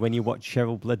to me when you watch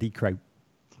Cheryl Bloody Crow.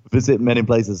 Visit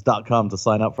meninblazers.com to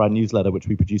sign up for our newsletter, which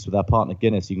we produce with our partner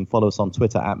Guinness. You can follow us on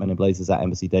Twitter at meninblazers, at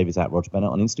Embassy Davies, at Roger Bennett,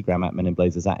 on Instagram at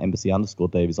meninblazers, at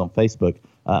Embassy_Davies, on Facebook,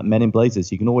 Men in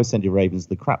Blazers. You can always send your ravens to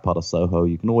the crap part of Soho.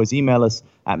 You can always email us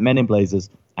at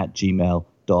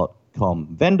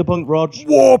meninblazers@gmail.com. Venderpunk Rog.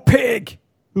 War Pig.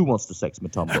 Who wants to sex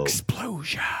Matumbo?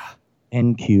 Explosion.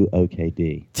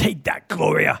 NQOKD. Take that,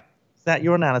 Gloria. Is that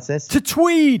your analysis? To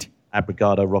Tweed.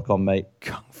 Abrigado, rock on, mate.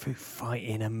 Kung Fu Fight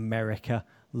in America.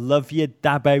 Love you,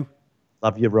 Dabo.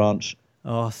 Love your ranch.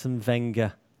 Arsene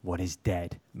Wenger. What is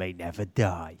dead may never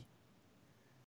die.